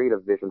I create a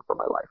vision for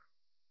my life.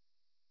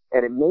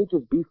 And it may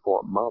just be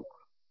for a month.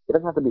 It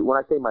doesn't have to be, when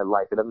I say my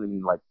life, it doesn't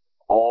mean like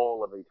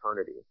all of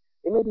eternity.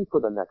 It may be for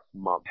the next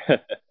month,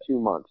 2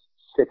 months,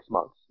 6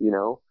 months,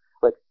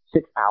 like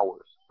 6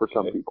 hours for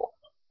some people.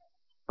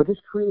 But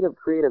just create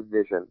a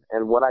vision.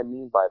 And what I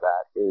mean by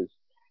that is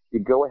you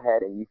go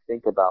ahead and you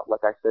think about,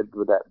 like I said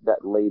with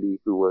that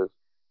lady who was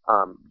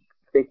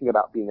thinking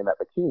about being in that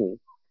bikini,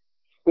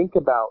 think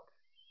about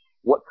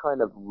what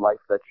kind of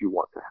life that you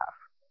want to have.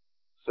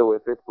 So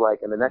if it's like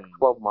in the next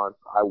 12 months,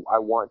 I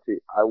want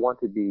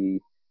to be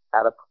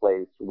at a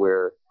place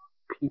where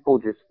people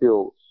just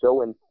feel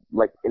so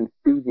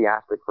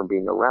enthusiastic from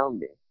being around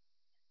me,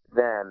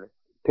 then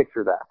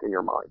picture that in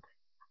your mind.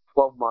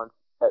 12 months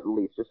at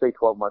least, just say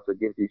 12 months, it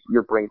gives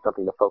your brain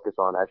something to focus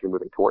on as you're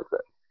moving towards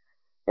it.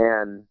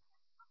 And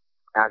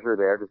as you're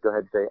there, just go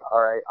ahead and say,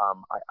 all right,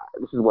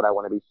 this is what I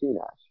want to be seen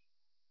as.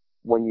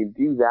 When you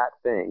do that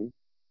thing,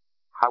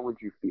 how would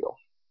you feel?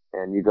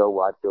 And you go,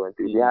 well, I feel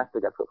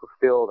enthusiastic, I feel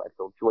fulfilled, I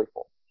feel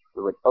joyful.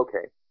 You're like,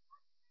 okay,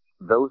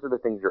 those are the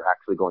things you're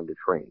actually going to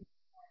train.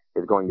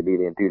 Is going to be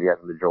the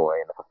enthusiasm, the joy,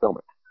 and the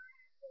fulfillment.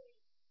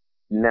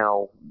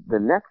 Now, the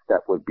next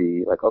step would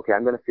be like, okay,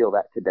 I'm going to feel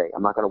that today.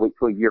 I'm not going to wait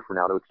till a year from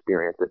now to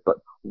experience it, but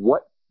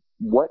what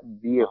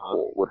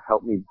vehicle would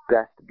help me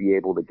best be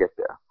able to get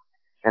there?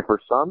 And for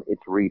some,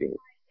 it's reading.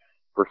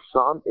 For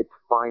some, it's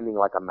finding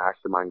like a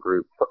mastermind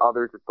group. For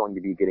others, it's going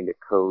to be getting a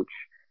coach.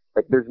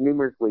 Like there's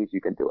numerous ways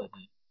you can do it.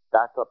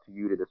 That's up to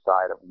you to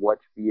decide of which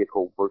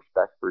vehicle works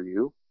best for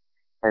you.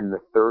 And the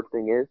third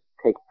thing is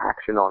take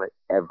action on it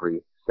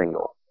every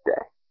single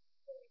day.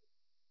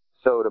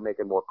 So to make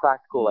it more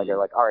practical, like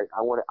all right,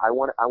 I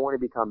want to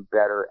become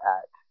better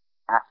at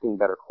asking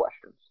better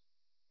questions,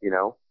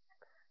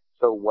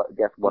 So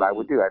what I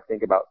would do? I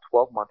think about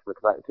 12 months,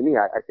 because to me,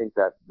 I think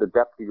that the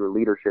depth of your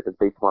leadership is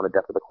based on the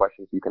depth of the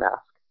questions you can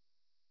ask.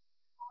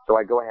 So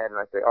I go ahead and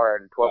I say, all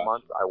right, in 12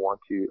 months, I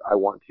want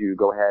to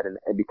go ahead and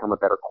become a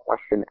better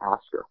question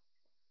asker.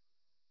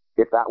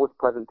 If that was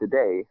present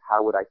today,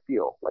 how would I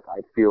feel? Like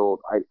I feel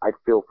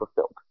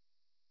fulfilled.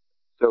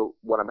 So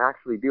what I'm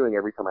actually doing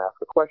every time I ask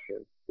a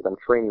question is I'm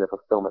training the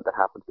fulfillment that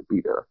happens to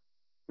be there.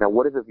 Now,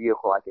 what is a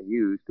vehicle I can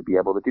use to be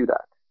able to do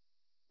that?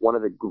 One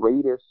of the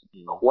greatest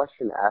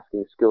question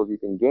asking skills you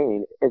can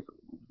gain is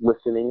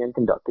listening and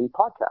conducting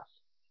podcasts.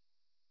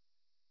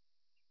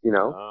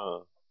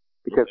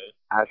 Because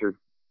as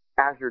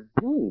you're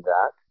doing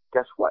that,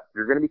 guess what?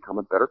 You're going to become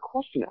a better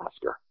question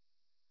asker.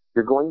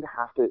 You're going to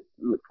have to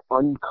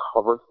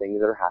uncover things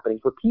that are happening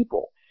for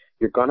people.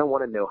 You're going to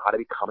want to know how to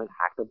become an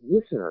active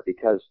listener,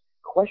 because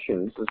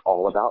questions is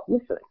all about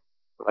listening,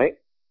 right?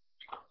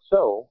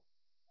 So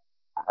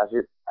as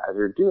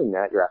you're doing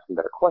that, you're asking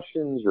better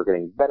questions, you're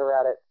getting better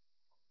at it.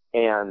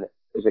 And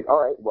it's like, all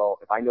right, well,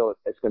 if I know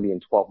it's going to be in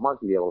 12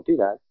 months to be able to do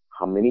that,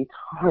 how many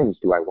times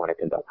do I want to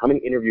conduct? How many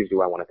interviews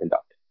do I want to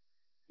conduct?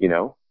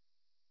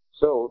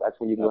 So that's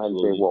when you go ahead and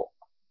say, well,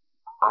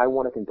 I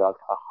want to conduct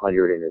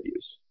 100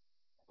 interviews.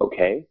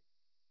 Okay.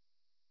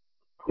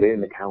 Put it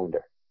in the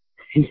calendar,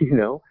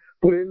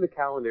 put it in the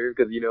calendar,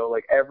 because,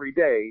 like every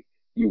day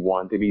you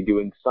want to be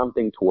doing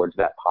something towards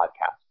that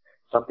podcast,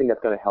 something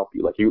that's going to help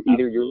you. Like you're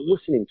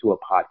listening to a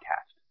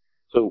podcast.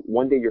 So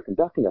one day you're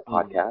conducting a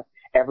podcast.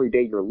 Every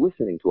day you're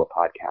listening to a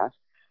podcast.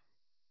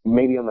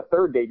 Maybe on the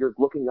third day you're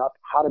looking up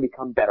how to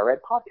become better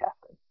at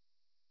podcasting.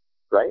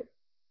 Right?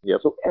 Yep.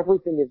 So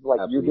everything is like,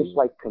 Absolutely. You're just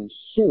like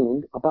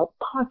consumed about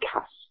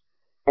podcasts.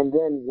 And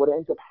then what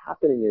ends up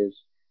happening is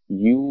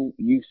you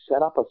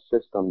set up a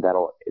system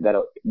that'll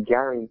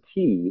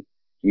guarantee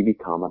you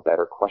become a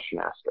better question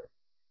asker,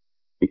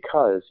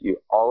 because you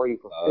already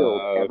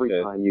fulfilled every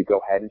time you go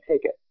ahead and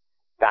take it.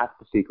 That's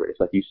the secret. It's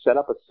like you set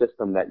up a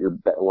system that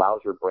allows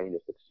your brain to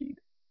succeed.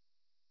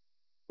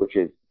 which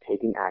is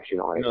taking action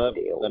on it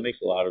daily. That makes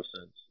a lot of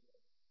sense.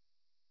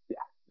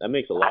 Yeah. That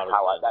makes a lot of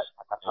sense.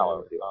 That's how I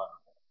would do it.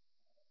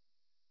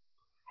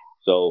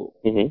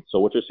 So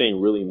what you're saying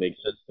really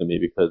makes sense to me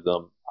because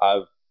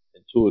I've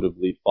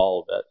intuitively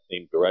followed that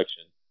same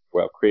direction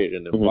where I've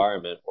created an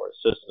environment or a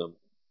system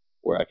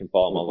where I can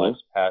follow my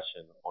life's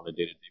passion on a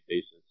day-to-day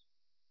basis.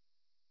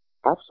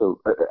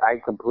 Absolutely. I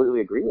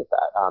completely agree with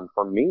that.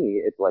 For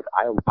me, it's like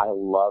I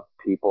love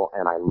people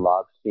and I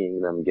love seeing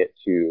them get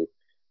to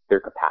their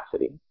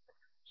capacity.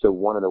 So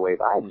one of the ways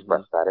I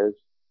express that is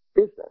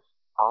business.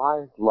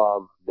 I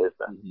love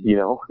business, you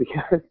know,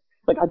 because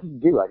like I just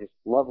do. I just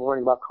love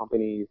learning about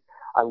companies.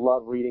 I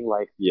love reading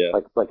like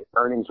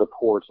earnings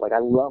reports. Like I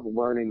love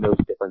learning those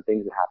different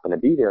things that happen to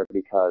be there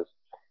because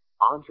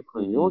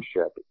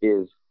entrepreneurship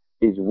is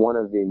one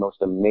of the most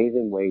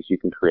amazing ways you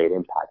can create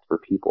impact for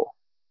people.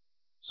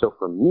 So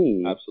for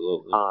me,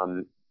 absolutely,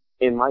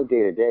 in my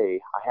day-to-day,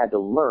 I had to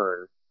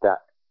learn that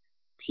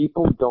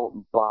people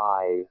don't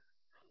buy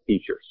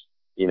features,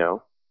 you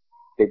know?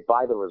 They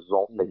buy the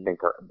results they think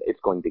it's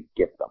going to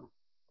give them.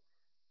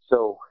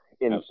 So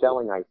in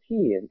selling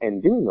IT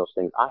and doing those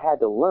things, I had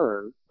to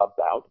learn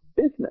about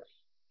business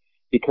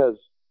because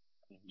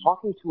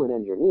talking to an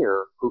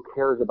engineer who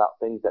cares about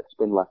things that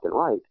spin left and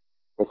right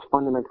is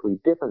fundamentally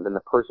different than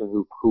the person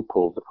who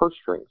pulls the purse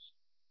strings.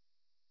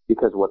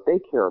 Because what they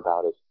care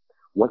about is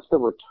what's the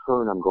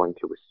return I'm going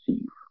to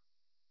receive?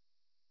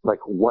 Like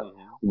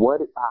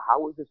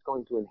how is this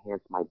going to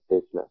enhance my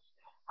business?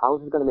 How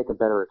is it going to make a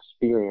better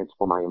experience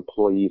for my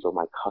employees or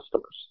my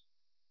customers?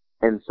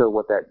 And so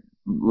what that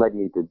led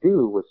me to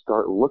do was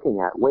start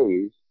looking at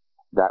ways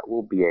that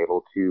will be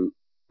able to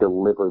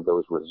deliver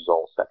those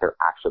results that they're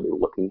actually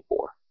looking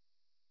for.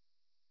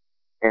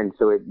 And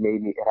so it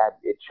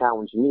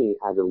challenged me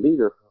as a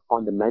leader to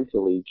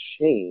fundamentally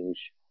change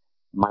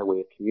my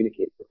way of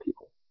communicating with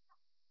people.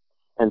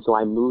 And so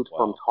I moved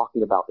from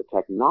talking about the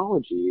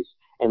technologies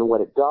and what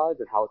it does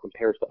and how it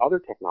compares to other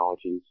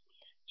technologies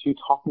to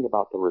talking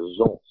about the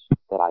results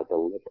that I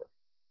deliver.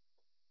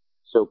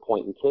 So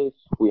point in case,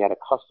 we had a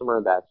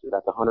customer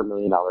that's a $100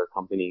 million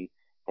company,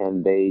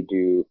 and they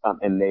do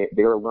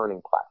they're a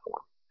learning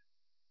platform.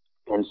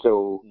 And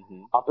so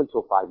up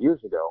until 5 years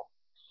ago,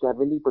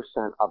 70%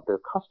 of their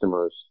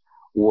customers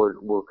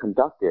were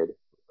conducted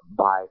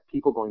by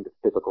people going to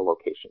physical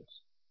locations,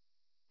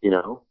 you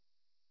know?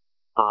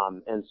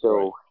 And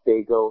so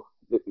they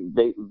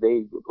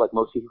like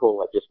most people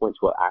like just went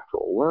to an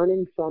actual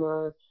learning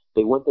center.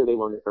 They went there, they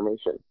learned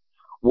information.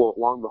 Well,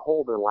 lo and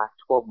behold, in the last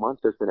 12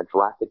 months, there's been a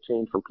drastic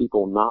change from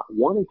people not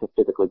wanting to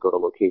physically go to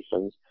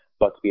locations,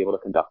 but to be able to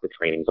conduct the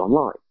trainings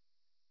online,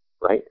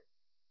 right?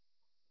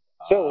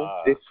 So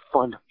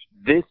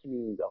this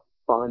means a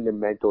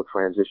fundamental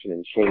transition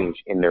and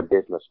change in their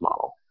business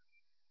model.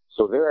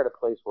 So they're at a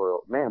place where,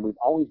 man, we've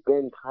always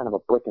been kind of a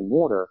brick and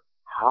mortar.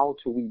 How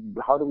do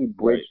we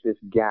bridge this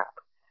gap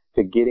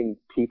to getting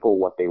people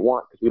what they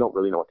want? Because we don't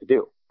really know what to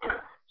do.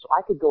 So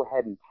I could go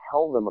ahead and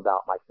tell them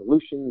about my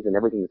solutions and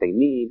everything that they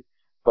need,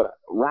 but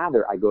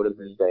rather I go to them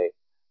and say,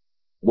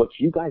 what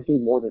you guys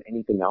need more than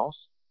anything else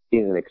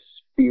is an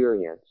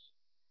experience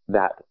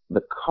that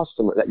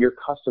your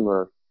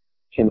customer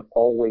can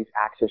always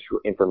access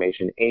your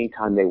information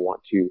anytime they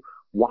want to,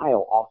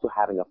 while also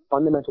having a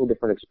fundamental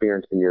different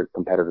experience than your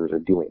competitors are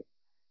doing,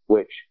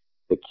 which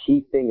the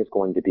key thing is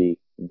going to be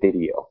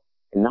video.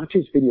 And not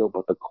just video,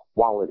 but the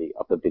quality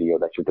of the video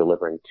that you're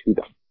delivering to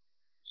them.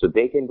 So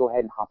they can go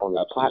ahead and hop on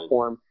the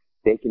platform,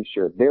 they can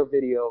share their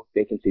video,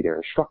 they can see their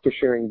instructor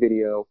sharing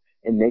video,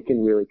 and they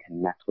can really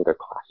connect with their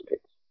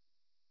classmates.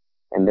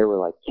 And they were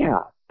like,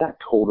 yeah, that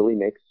totally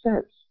makes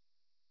sense.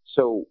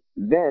 So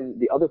then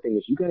the other thing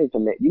is you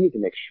need to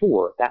make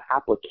sure that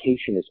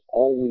application is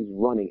always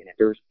running. And if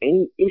there's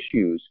any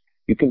issues,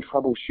 you can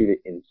troubleshoot it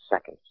in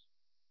seconds,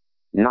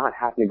 not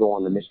having to go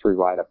on the mystery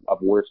ride of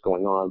where it's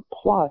going on.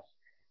 Plus,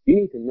 you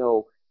need to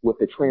know with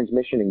the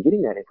transmission and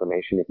getting that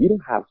information, if you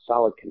don't have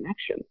solid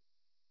connection,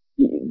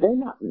 you're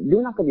not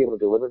going to be able to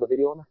deliver the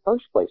video in the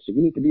first place. So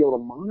you need to be able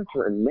to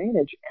monitor and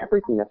manage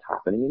everything that's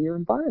happening in your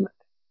environment.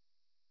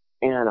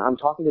 And I'm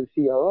talking to the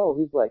COO,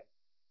 who's like,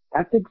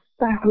 that's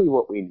exactly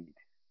what we need,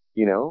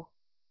 you know?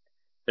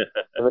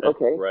 I'm like,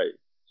 okay. Right.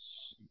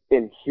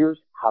 And here's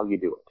how you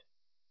do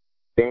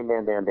it. Bam,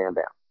 bam, bam, bam,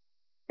 bam.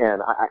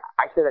 And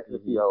I say that to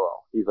the COO.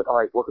 He's like, all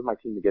right, work with my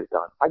team to get it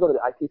done. I go to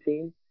the IT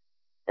team,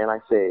 and I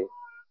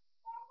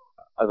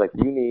was like,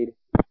 you need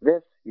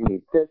this, you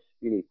need this,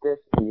 you need this,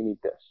 and you need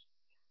this.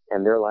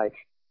 And they're like,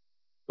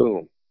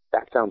 boom,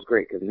 that sounds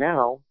great. Because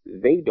now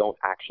they don't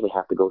actually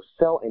have to go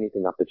sell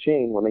anything up the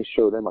chain. When they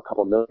show them a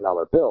 $2 million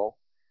bill,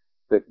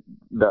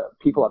 the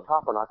people up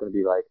top are not going to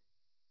be like,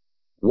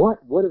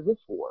 what is this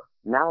for?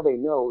 Now they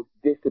know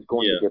this is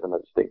going to give them a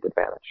distinct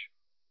advantage.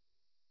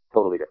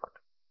 Totally different.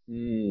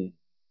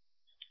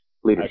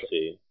 Leadership. I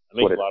see. That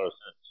makes a lot of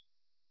sense.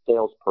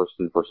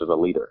 Salesperson versus a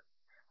leader.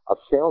 A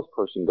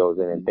salesperson goes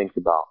in and thinks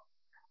about,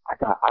 I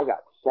got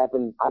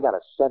 7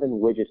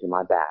 widgets in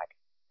my bag,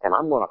 and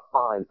I'm going to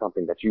find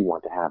something that you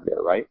want to have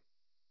there, right?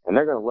 And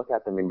they're going to look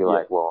at them and be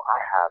like, well, I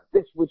have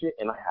this widget,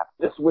 and I have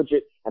this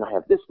widget, and I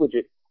have this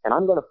widget, and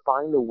I'm going to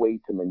find a way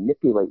to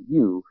manipulate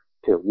you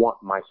to want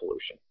my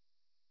solution.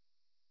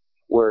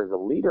 Whereas a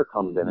leader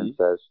comes in and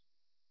says,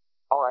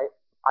 all right,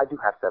 I do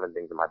have 7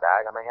 things in my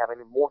bag. I may have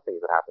any more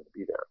things that happen to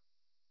be there.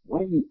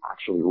 What are you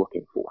actually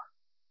looking for?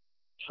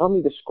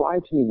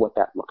 Describe to me what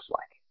that looks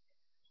like.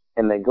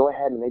 And they go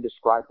ahead and they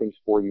describe things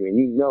for you, and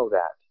you know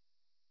that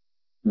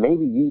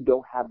maybe you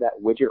don't have that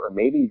widget, or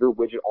maybe your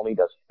widget only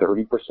does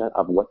 30%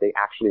 of what they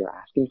actually are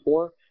asking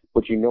for,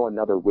 but you know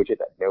another widget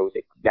that knows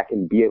it, that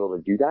can be able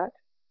to do that.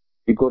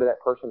 You go to that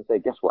person and say,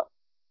 guess what?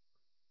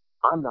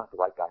 I'm not the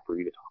right guy for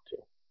you to talk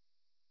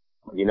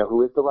to. You know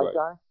who is the right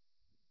guy?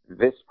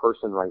 This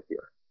person right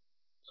here.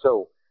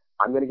 So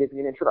I'm going to give you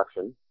an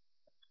introduction.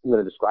 I'm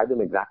going to describe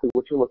them exactly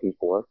what you're looking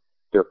for.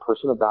 They're a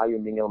person of value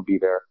and being able to be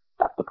there.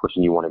 That's the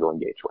person you want to go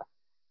engage with.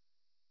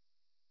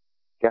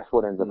 Guess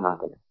what ends up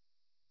happening?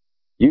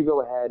 You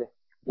go ahead.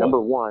 Number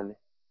one,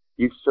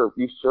 you serve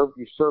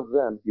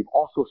them. You've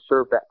also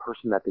served that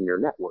person that's in your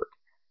network.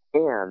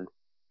 And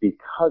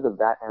because of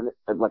that,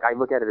 and like I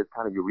look at it as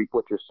kind of you reap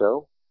what you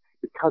sow.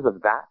 Because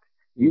of that,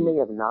 you may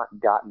have not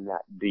gotten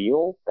that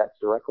deal that's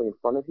directly in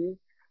front of you,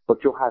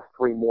 but you'll have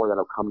 3 more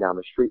that'll come down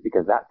the street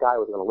because that guy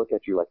was going to look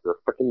at you like you're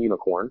a freaking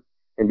unicorn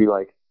and be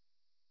like,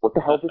 what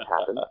the hell just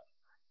happened?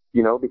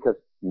 You know, because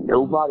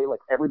nobody, like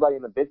everybody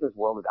in the business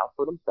world is out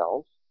for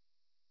themselves,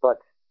 but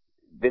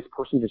this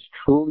person just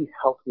truly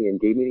helped me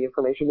and gave me the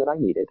information that I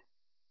needed.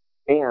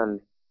 And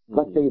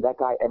let's say that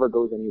guy ever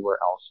goes anywhere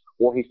else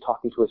or he's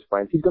talking to his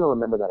friends, he's going to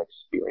remember that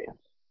experience.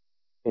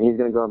 And he's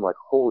going to go and like,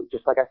 holy,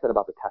 just like I said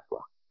about the Tesla,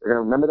 they're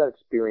going to remember that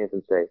experience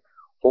and say,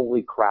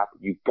 holy crap,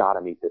 you got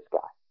to meet this guy.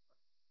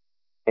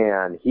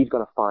 And he's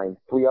going to find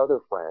 3 other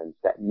friends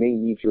that may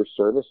need your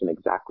service and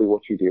exactly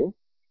what you do.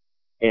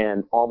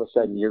 And all of a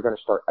sudden, you're going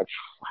to start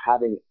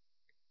having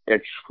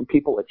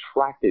people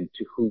attracted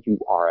to who you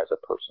are as a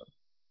person.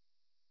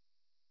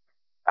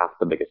 That's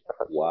the biggest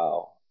difference.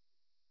 Wow.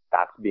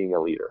 That's being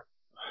a leader,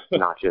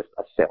 not just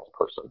a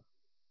salesperson.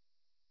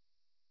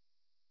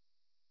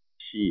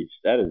 Jeez,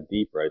 that is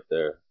deep right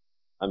there.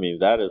 I mean,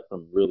 that is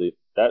some really,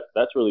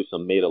 that's really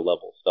some meta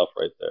level stuff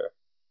right there.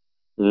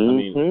 I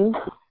mean,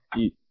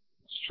 it's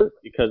true.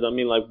 Because I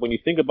mean, like when you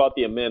think about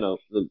the amount of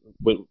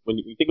when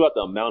you think about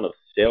the amount of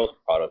sales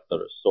products that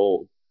are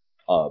sold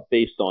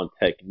based on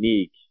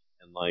technique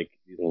and like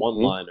these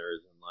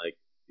one-liners and like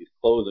these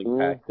closing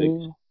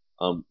tactics,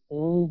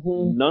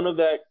 none of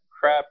that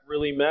crap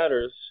really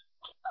matters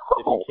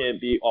if you can't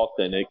be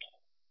authentic,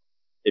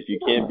 if you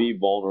can't be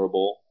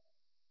vulnerable,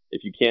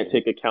 if you can't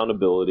take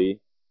accountability.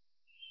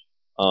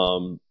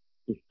 I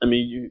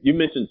mean, you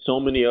mentioned so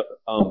many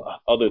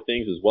other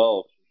things as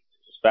well,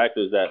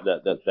 factors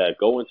that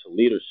go into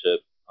leadership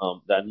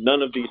that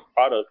none of these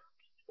products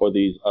or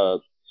these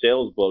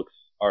sales books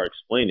are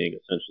explaining,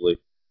 essentially.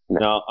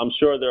 Now, I'm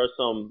sure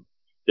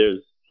there's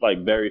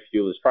like very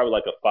few, there's probably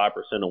like a 5%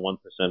 or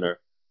 1%er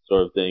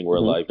sort of thing where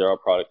like there are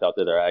products out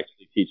there that are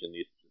actually teaching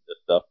this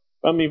stuff.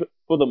 I mean,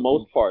 for the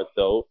most part,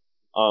 though,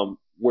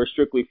 we're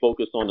strictly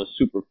focused on the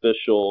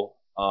superficial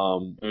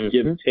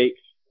give-take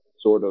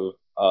sort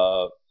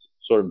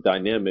of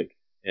dynamic.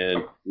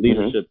 And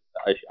leadership,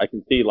 I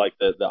can see like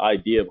the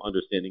idea of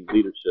understanding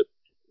leadership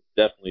is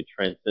definitely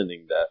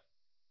transcending that.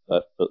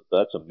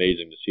 That's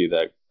amazing to see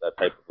that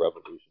type of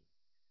revolution.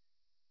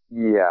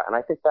 Yeah, and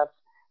I think that's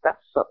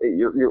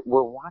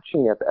we're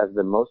watching it as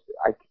the most.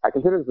 I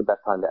consider it the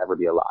best time to ever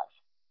be alive.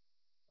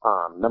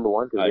 Number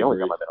one, because the only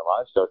time I've been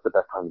alive, so it's the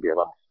best time to be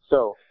alive.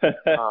 So,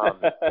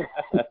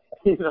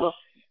 you know,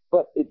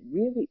 but it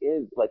really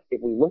is like if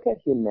we look at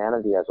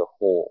humanity as a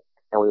whole.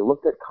 And we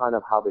looked at kind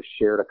of how the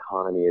shared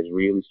economy is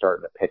really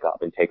starting to pick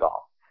up and take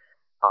off.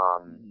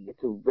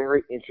 It's a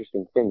very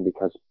interesting thing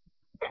because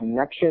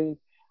connection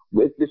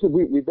we've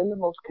been the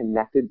most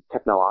connected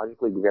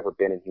technologically we've ever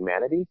been in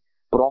humanity,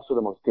 but also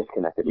the most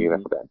disconnected we've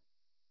ever been.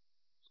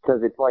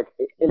 Because it's like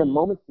in a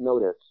moment's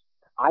notice,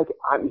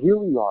 here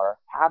we are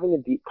having a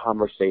deep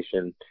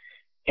conversation,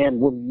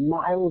 and we're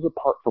miles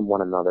apart from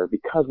one another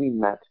because we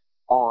met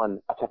on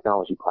a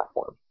technology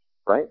platform,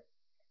 right?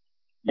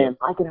 And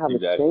I can have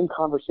the same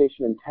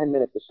conversation in 10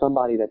 minutes with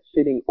somebody that's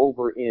sitting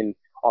over in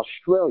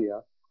Australia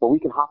where we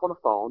can hop on a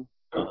phone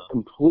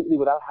completely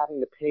without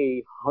having to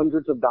pay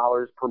hundreds of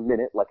dollars per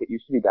minute like it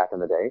used to be back in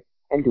the day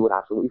and do it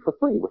absolutely for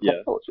free with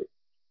technology.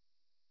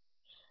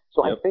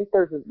 So I think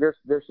there's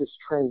this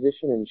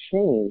transition and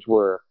change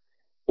where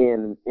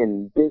in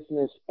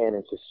business and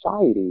in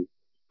society,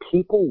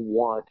 people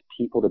want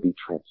people to be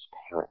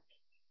transparent.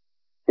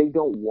 They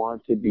don't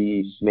want to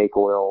be snake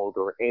oiled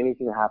or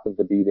anything that happens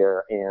to be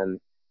there. And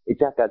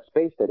it's at that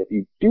space that if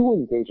you do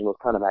engage in those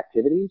kind of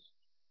activities,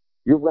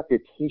 your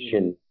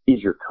reputation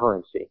is your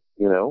currency,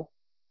 you know?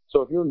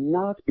 So if you're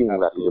not being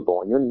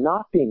reputable and you're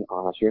not being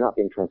honest, you're not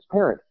being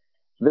transparent,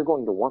 they're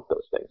going to want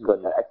those things.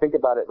 But I think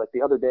about it, like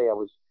the other day I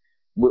was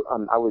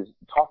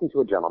talking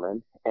to a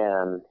gentleman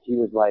and he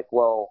was like,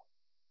 well,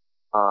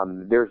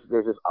 there's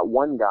this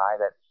one guy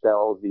that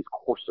sells these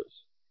courses.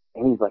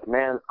 And he's like,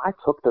 man, I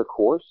took their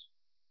course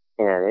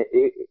And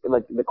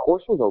like the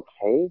course was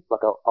okay.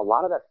 Like a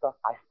lot of that stuff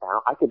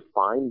I could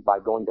find by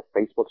going to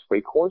Facebook's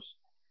free course,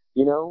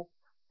 you know,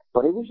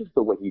 but it was just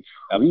the way he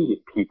treated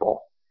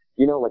people,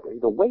 you know, like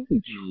the way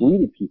he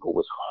treated people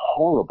was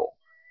horrible,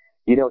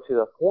 you know, to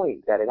the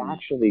point that it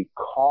actually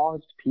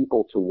caused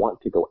people to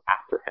want to go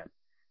after him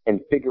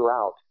and figure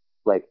out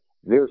like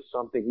there's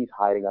something he's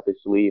hiding up his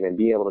sleeve and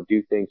being able to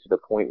do things to the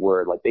point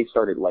where like they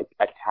started like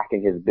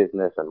attacking his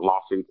business and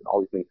lawsuits and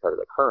all these things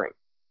started occurring.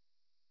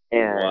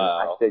 And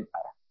wow.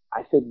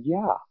 I said,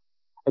 yeah,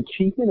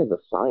 achievement is a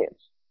science.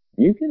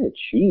 You can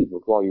achieve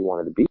with all you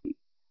wanted to be.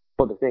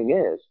 But the thing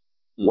is,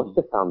 what's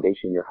the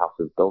foundation your house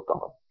is built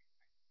on?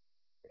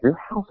 If your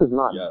house is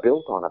not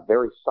built on a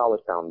very solid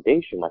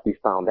foundation, like we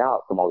found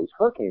out from all these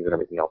hurricanes and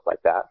everything else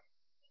like that,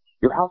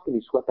 your house can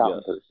be swept out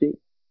into the sea.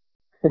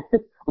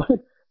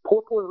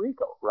 Poor Puerto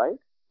Rico, right?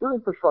 Their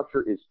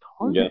infrastructure is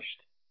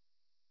tarnished.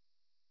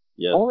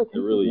 Yes, all it takes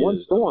really is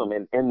one storm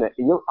and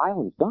your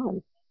island's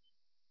done.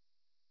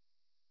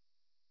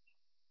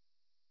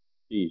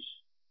 Sheesh.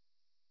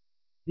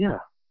 Yeah.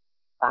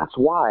 That's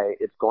why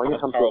it's going to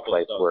come to a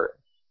place where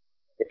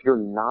if you're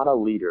not a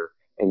leader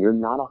and you're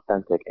not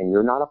authentic and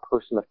you're not a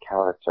person of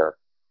character,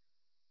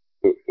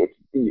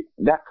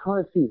 that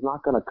currency is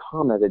not going to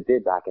come as it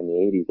did back in the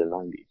 80s and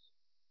 90s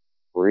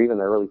or even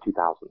the early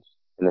 2000s.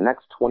 In the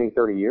next 20,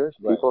 30 years,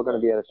 people are going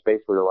to be at a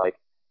space where they're like,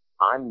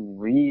 I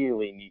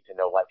really need to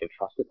know, like, and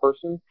trust a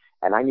person,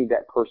 and I need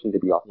that person to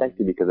be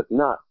authentic because if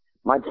not,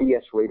 my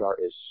BS radar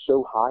is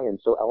so high and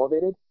so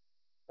elevated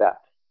that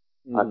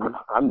I'm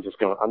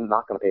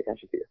not going to pay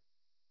attention to you.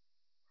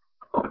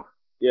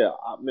 Yeah,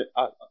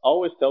 I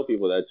always tell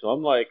people that too.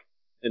 I'm like,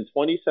 in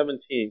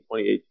 2017,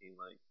 2018,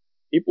 like,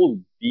 people's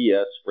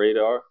BS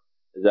radar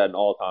is at an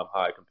all-time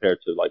high compared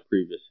to, like,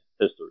 previous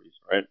histories,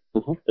 right?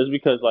 It's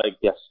because, like,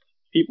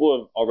 people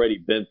have already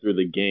been through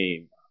the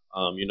game.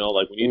 You know,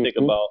 like, when you think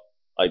about,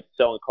 like,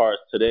 selling cars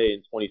today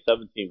in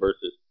 2017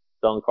 versus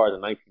selling cars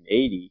in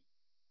 1980,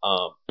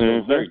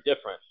 it's very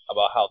different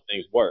about how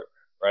things work,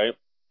 right?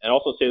 And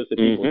also say this to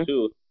people,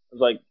 too.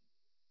 It's like,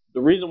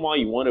 the reason why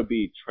you want to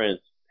be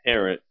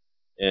transparent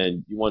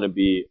and you want to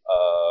be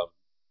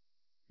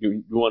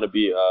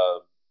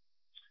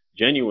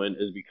genuine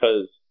is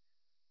because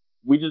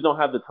we just don't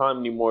have the time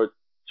anymore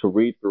to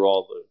read through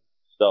all the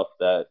stuff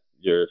that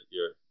you're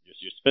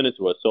spinning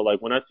to us. So like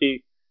when I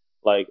see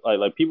like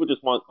people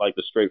just want like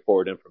the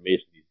straightforward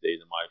information these days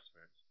in my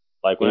experience.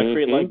 Like when I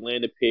create like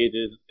landing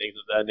pages and things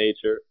of that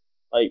nature,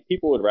 like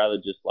people would rather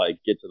just like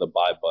get to the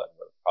buy button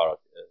where the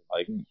product is.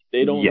 Like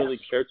they don't really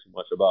care too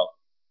much about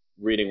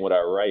reading what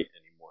I write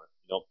anymore.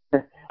 You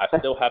know, I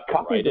still have to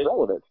write it.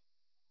 Relevant.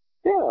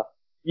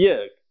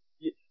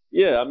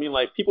 Yeah. I mean,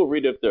 like people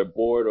read it if they're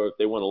bored or if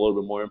they want a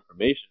little bit more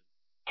information.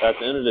 But at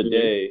the end of the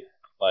day,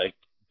 like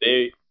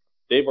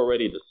they've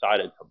already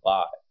decided to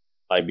buy.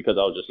 Like because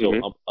I was just so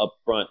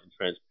upfront and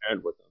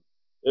transparent with them.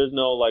 There's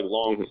no like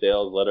long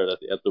sales letter that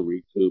they have to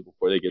read to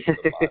before they get to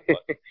the buy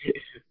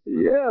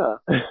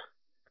button.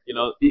 You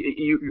know,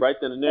 you right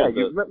then and there.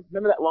 You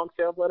remember that long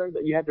sales letter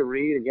that you had to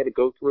read and you had to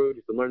go through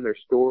just to learn their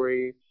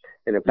story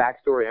and their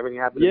backstory, everything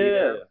happened to be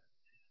there?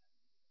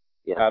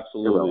 Yeah,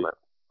 absolutely.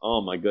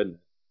 Oh my goodness.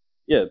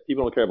 Yeah,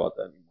 people don't care about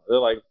that anymore. They're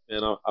like,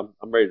 man,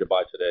 I'm ready to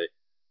buy today.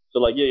 So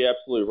like, yeah, you're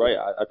absolutely right.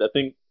 I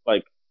think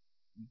like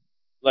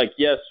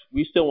yes,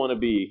 we still want to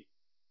be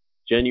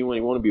genuine.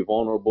 We want to be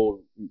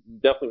vulnerable. We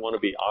definitely want to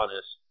be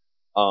honest.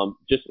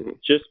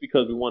 Just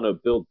because we want to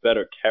build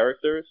better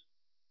characters,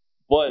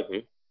 but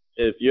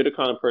if you're the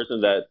kind of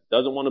person that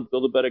doesn't want to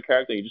build a better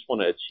character, you just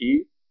want to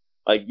achieve,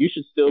 like you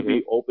should still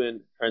be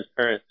open,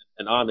 transparent,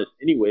 and honest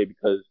anyway,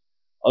 because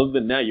other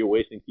than that, you're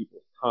wasting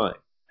people's time.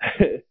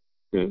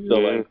 So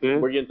like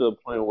we're getting to the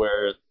point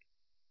where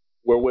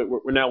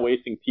we're now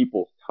wasting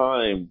people's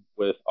time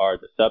with our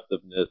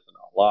deceptiveness and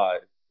our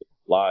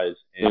lies,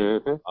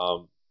 and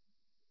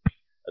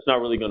it's not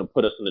really going to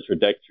put us in the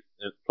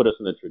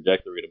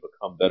trajectory to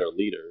become better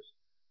leaders,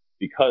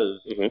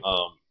 because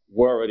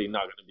we're already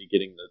not going to be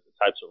getting the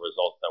types of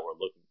results that we're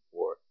looking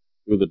for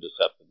through the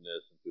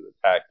deceptiveness and through the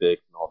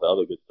tactics and all the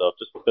other good stuff,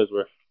 just because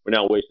we're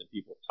now wasting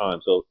people's time.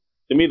 So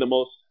to me, the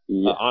most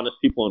honest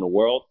people in the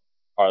world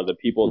are the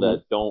people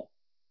that don't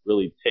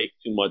really take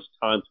too much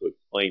time to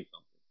explain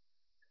something.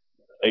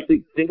 Like,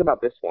 think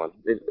about this one.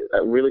 It's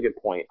a really good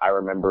point. I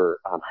remember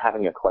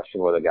having a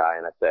question with a guy,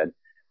 and I said,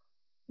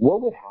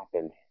 what would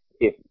happen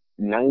if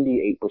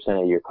 98%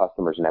 of your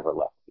customers never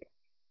left you?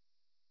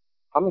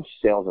 How much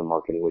sales and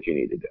marketing would you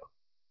need to do?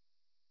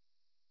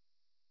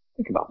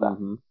 Think about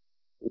that.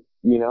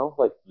 You know,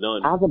 like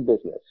none. As a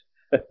business,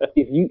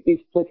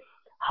 it's like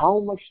how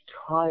much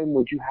time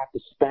would you have to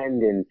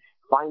spend in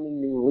finding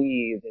new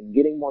leads and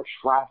getting more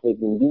traffic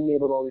and being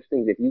able to do all these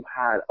things if you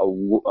had a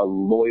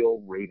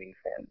loyal, raving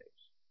fan base?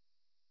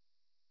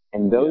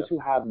 And those who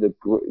have the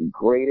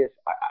greatest,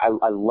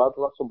 I love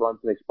Russell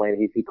Brunson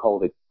explaining it. He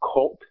called it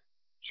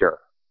culture.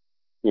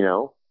 You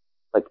know,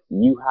 like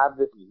you have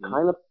this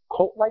kind of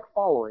cult-like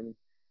following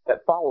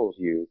that follows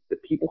you. The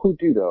people who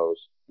do those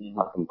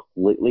are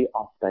completely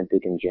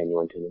authentic and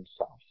genuine to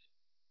themselves.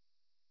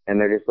 And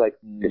they're just like,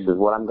 this is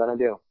what I'm going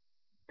to do.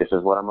 This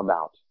is what I'm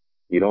about.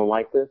 You don't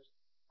like this?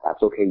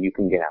 That's okay. You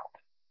can get out.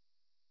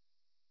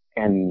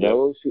 And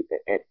those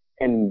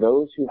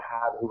who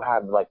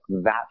have like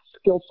that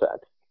skill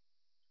set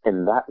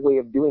and that way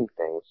of doing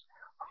things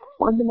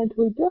are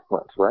fundamentally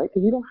different, right?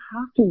 Because you don't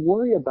have to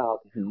worry about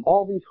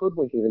all these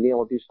hoodwinkings and being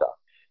able to do stuff.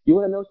 You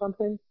want to know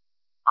something?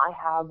 I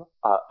have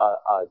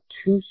a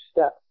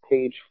 2-step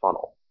page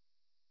funnel,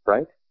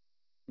 right?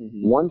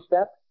 One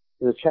step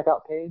is a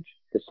checkout page.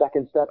 The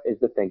second step is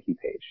the thank you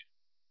page.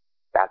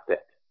 That's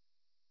it.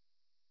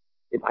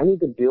 If I need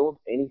to build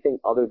anything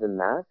other than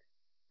that,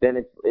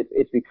 then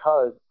it's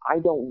because I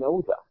don't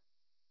know them.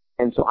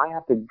 And so I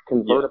have to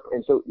convert it.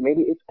 And so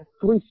maybe it's a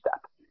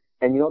 3-step.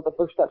 And you know what the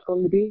first step's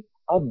going to be?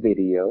 A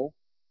video.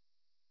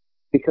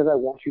 Because I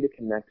want you to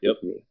connect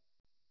with me.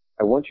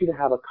 I want you to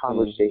have a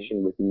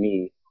conversation with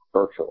me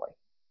virtually.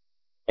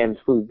 And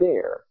through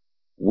there,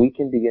 we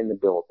can begin to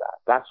build that.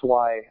 That's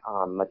why,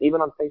 like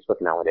even on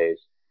Facebook nowadays,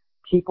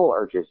 people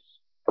are just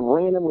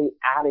randomly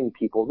adding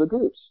people to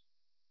groups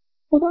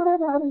without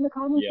ever having a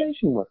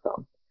conversation with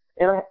them.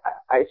 And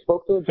I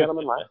spoke to a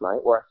gentleman last night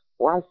where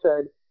I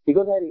said, he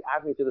goes ahead, he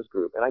adds me to this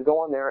group. And I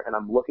go on there and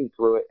I'm looking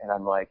through it and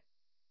I'm like,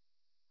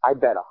 I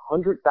bet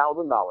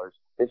 $100,000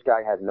 this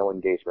guy has no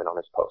engagement on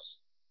his posts.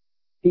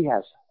 He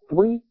has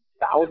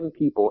 3,000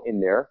 people in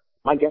there.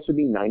 My guess would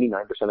be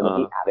 99% of them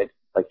he added,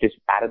 like just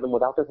added them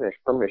without their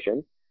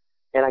permission.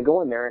 And I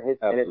go in there and his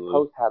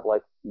posts have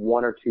like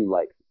 1 or 2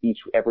 likes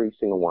every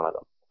single one of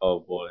them. Oh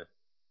boy.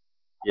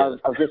 Yeah.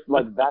 I was just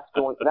like, that's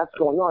going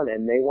on,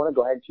 and they want to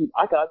go ahead and shoot.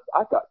 I got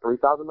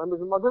 3,000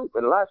 members in my group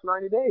in the last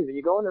 90 days, and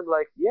you go in and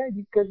like,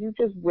 because you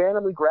just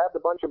randomly grabbed a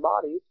bunch of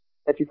bodies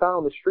that you found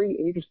on the street,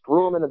 and you just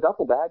threw them in a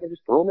duffel bag and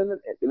just threw them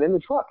in the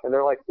truck, and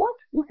they're like, what?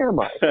 Where am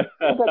I?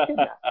 I got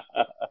kidnapped.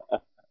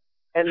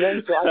 And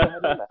then so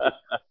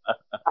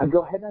I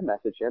go ahead and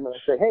message him, and I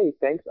say, hey,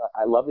 thanks,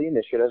 I love the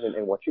initiative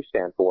and what you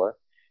stand for.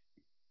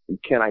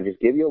 Can I just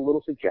give you a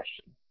little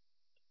suggestion?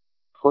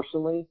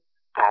 Personally,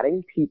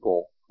 adding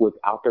people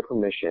without their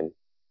permission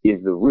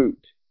is the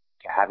route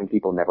to having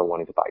people never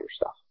wanting to buy your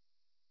stuff.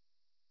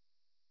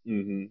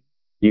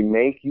 You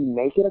make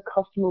it a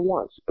customer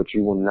once, but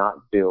you will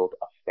not build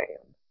a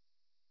fan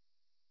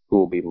who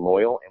will be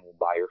loyal and will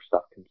buy your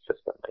stuff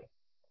consistently.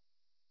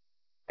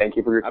 Thank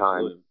you for your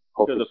time.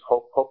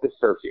 Hope this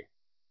serves you.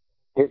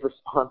 His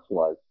response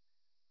was,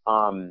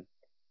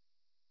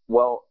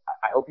 well,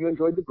 I hope you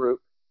enjoyed the group.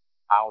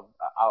 I'll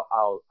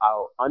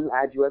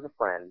unadd you as a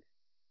friend,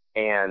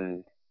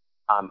 and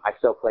I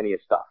sell plenty of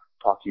stuff.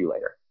 Talk to you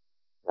later.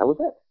 That was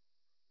it.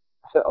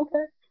 I said,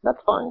 okay, that's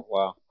fine. Oh,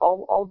 wow.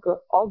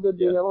 All good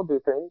being able to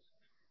do things.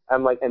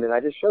 I'm like, and then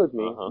it just shows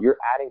me you're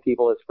adding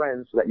people as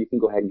friends so that you can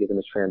go ahead and give them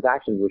as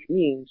transactions, which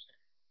means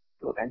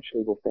you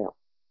eventually will fail.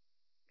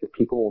 Because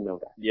people will know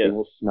that. Yeah. They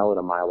will smell it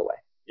a mile away.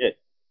 Yeah.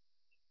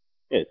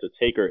 Yeah, it's a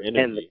taker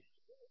energy.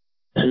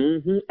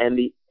 And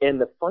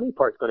the funny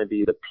part's going to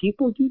be the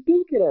people you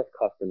do get as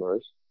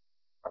customers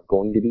are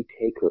going to be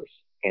takers,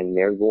 and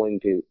you're going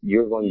to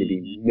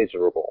be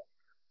miserable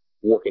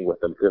working with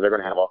them because they're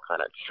going to have all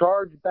kind of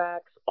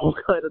chargebacks, all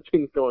kind of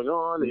things going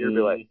on, and you're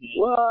going to be like,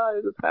 why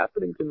is this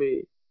happening to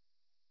me?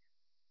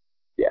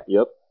 Yeah.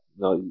 Yep.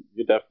 No,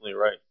 you're definitely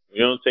right.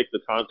 You don't take the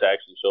time to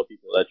actually show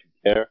people that you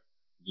care.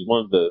 Which is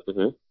one of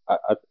the,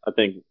 I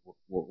think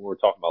when we're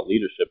talking about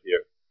leadership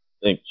here,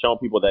 I think showing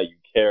people that you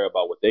care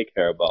about what they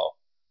care about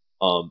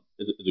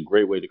is a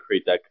great way to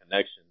create that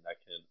connection that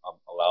can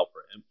allow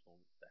for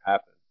influence to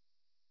happen.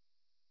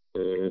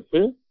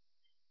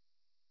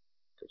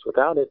 Because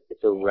without it,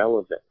 it's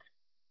irrelevant.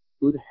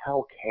 Who the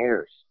hell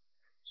cares?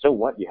 So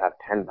what? You have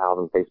 10,000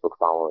 Facebook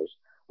followers.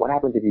 What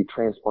happens if you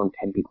transform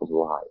 10 people's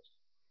lives?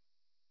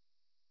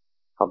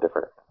 How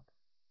different is that?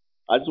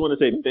 I just want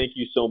to say thank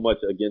you so much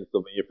again,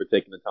 Sylvania, for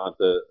taking the time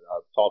to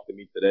talk to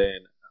me today.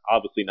 And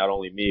obviously not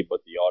only me,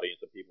 but the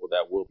audience of people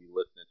that will be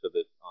listening to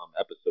this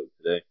episode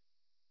today.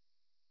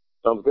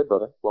 Sounds good,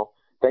 brother. Well,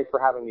 thanks for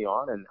having me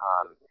on.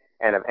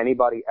 And if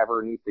anybody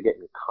ever needs to get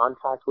in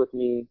contact with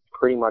me,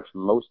 pretty much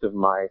most of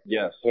my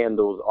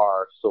handles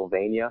are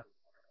Sylvania.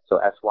 So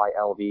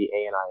Sylvania,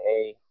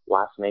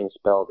 last name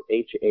spelled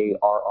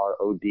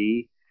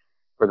Harrod.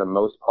 For the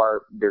most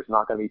part, there's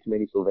not going to be too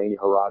many Sylvania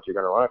Harrods you're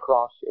going to run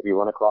across. If you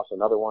run across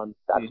another one,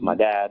 that's my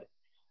dad.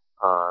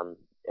 And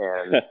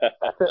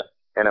that's it.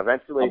 And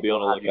eventually,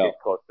 you'll have to get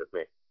close with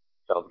me.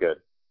 Sounds good.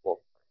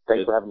 Well,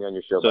 thanks for having me on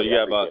your show. So you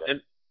have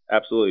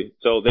absolutely.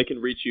 So they can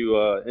reach you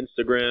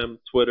Instagram,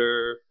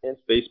 Twitter,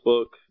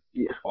 Facebook,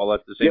 all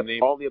at the same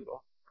name? All the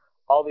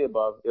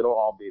above. It'll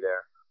all be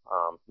there.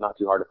 Not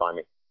too hard to find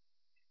me.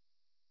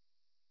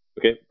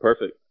 Okay,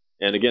 perfect.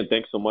 And again,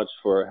 thanks so much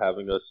for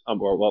having us.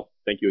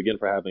 Thank you again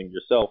for having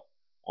yourself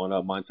on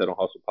Mindset on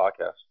Hustle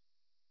podcast.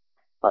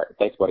 All right,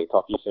 thanks, buddy.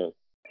 Talk to you soon.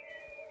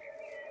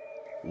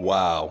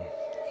 Wow,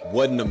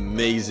 what an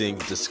amazing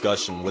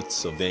discussion with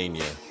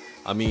Sylvania.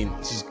 I mean,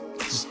 just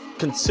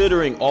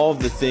considering all of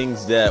the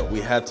things that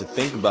we have to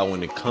think about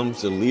when it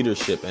comes to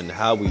leadership and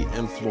how we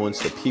influence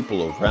the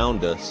people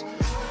around us,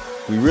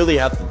 we really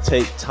have to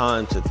take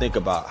time to think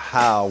about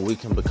how we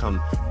can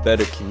become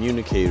better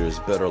communicators,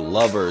 better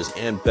lovers,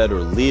 and better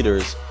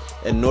leaders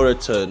in order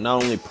to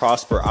not only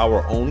prosper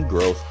our own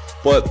growth,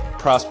 but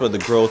prosper the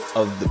growth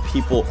of the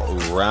people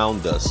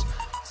around us.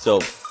 So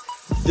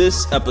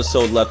this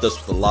episode left us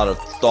with a lot of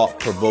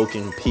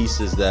thought-provoking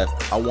pieces that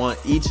I want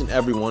each and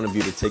every one of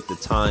you to take the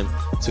time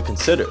to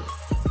consider.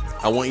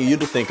 I want you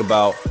to think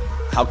about,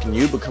 how can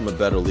you become a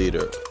better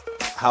leader?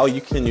 How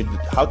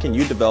can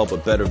you develop a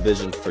better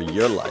vision for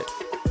your life?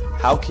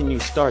 How can you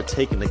start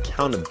taking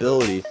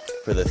accountability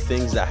for the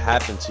things that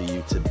happen to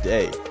you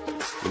today?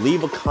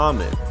 Leave a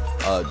comment,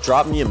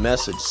 drop me a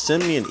message,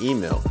 send me an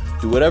email,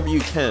 do whatever you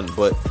can,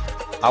 but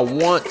I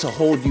want to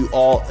hold you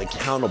all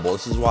accountable.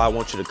 This is why I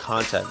want you to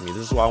contact me.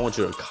 This is why I want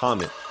you to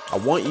comment. I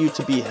want you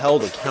to be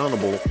held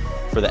accountable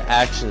for the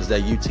actions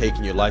that you take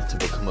in your life to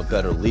become a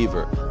better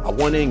leader. I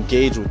want to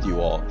engage with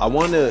you all. I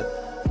want to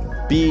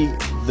be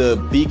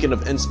the beacon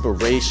of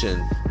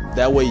inspiration.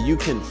 That way you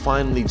can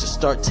finally just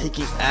start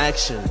taking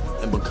action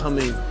and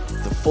becoming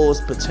the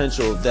fullest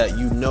potential that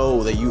you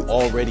know that you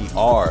already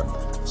are.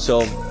 So,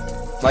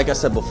 like I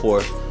said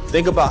before,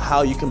 think about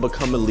how you can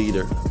become a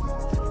leader.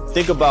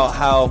 Think about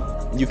how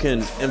you can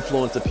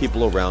influence the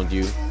people around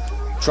you.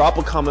 Drop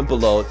a comment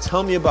below.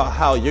 Tell me about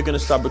how you're going to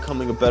start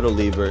becoming a better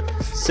leader.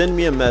 Send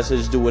me a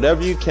message. Do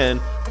whatever you can,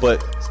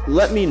 but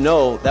let me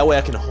know. That way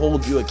I can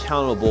hold you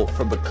accountable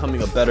for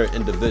becoming a better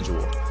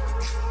individual.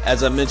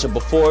 As I mentioned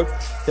before,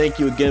 thank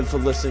you again for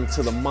listening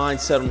to the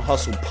Mindset on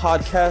Hustle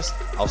podcast.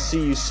 I'll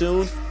see you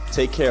soon.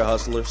 Take care,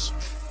 hustlers.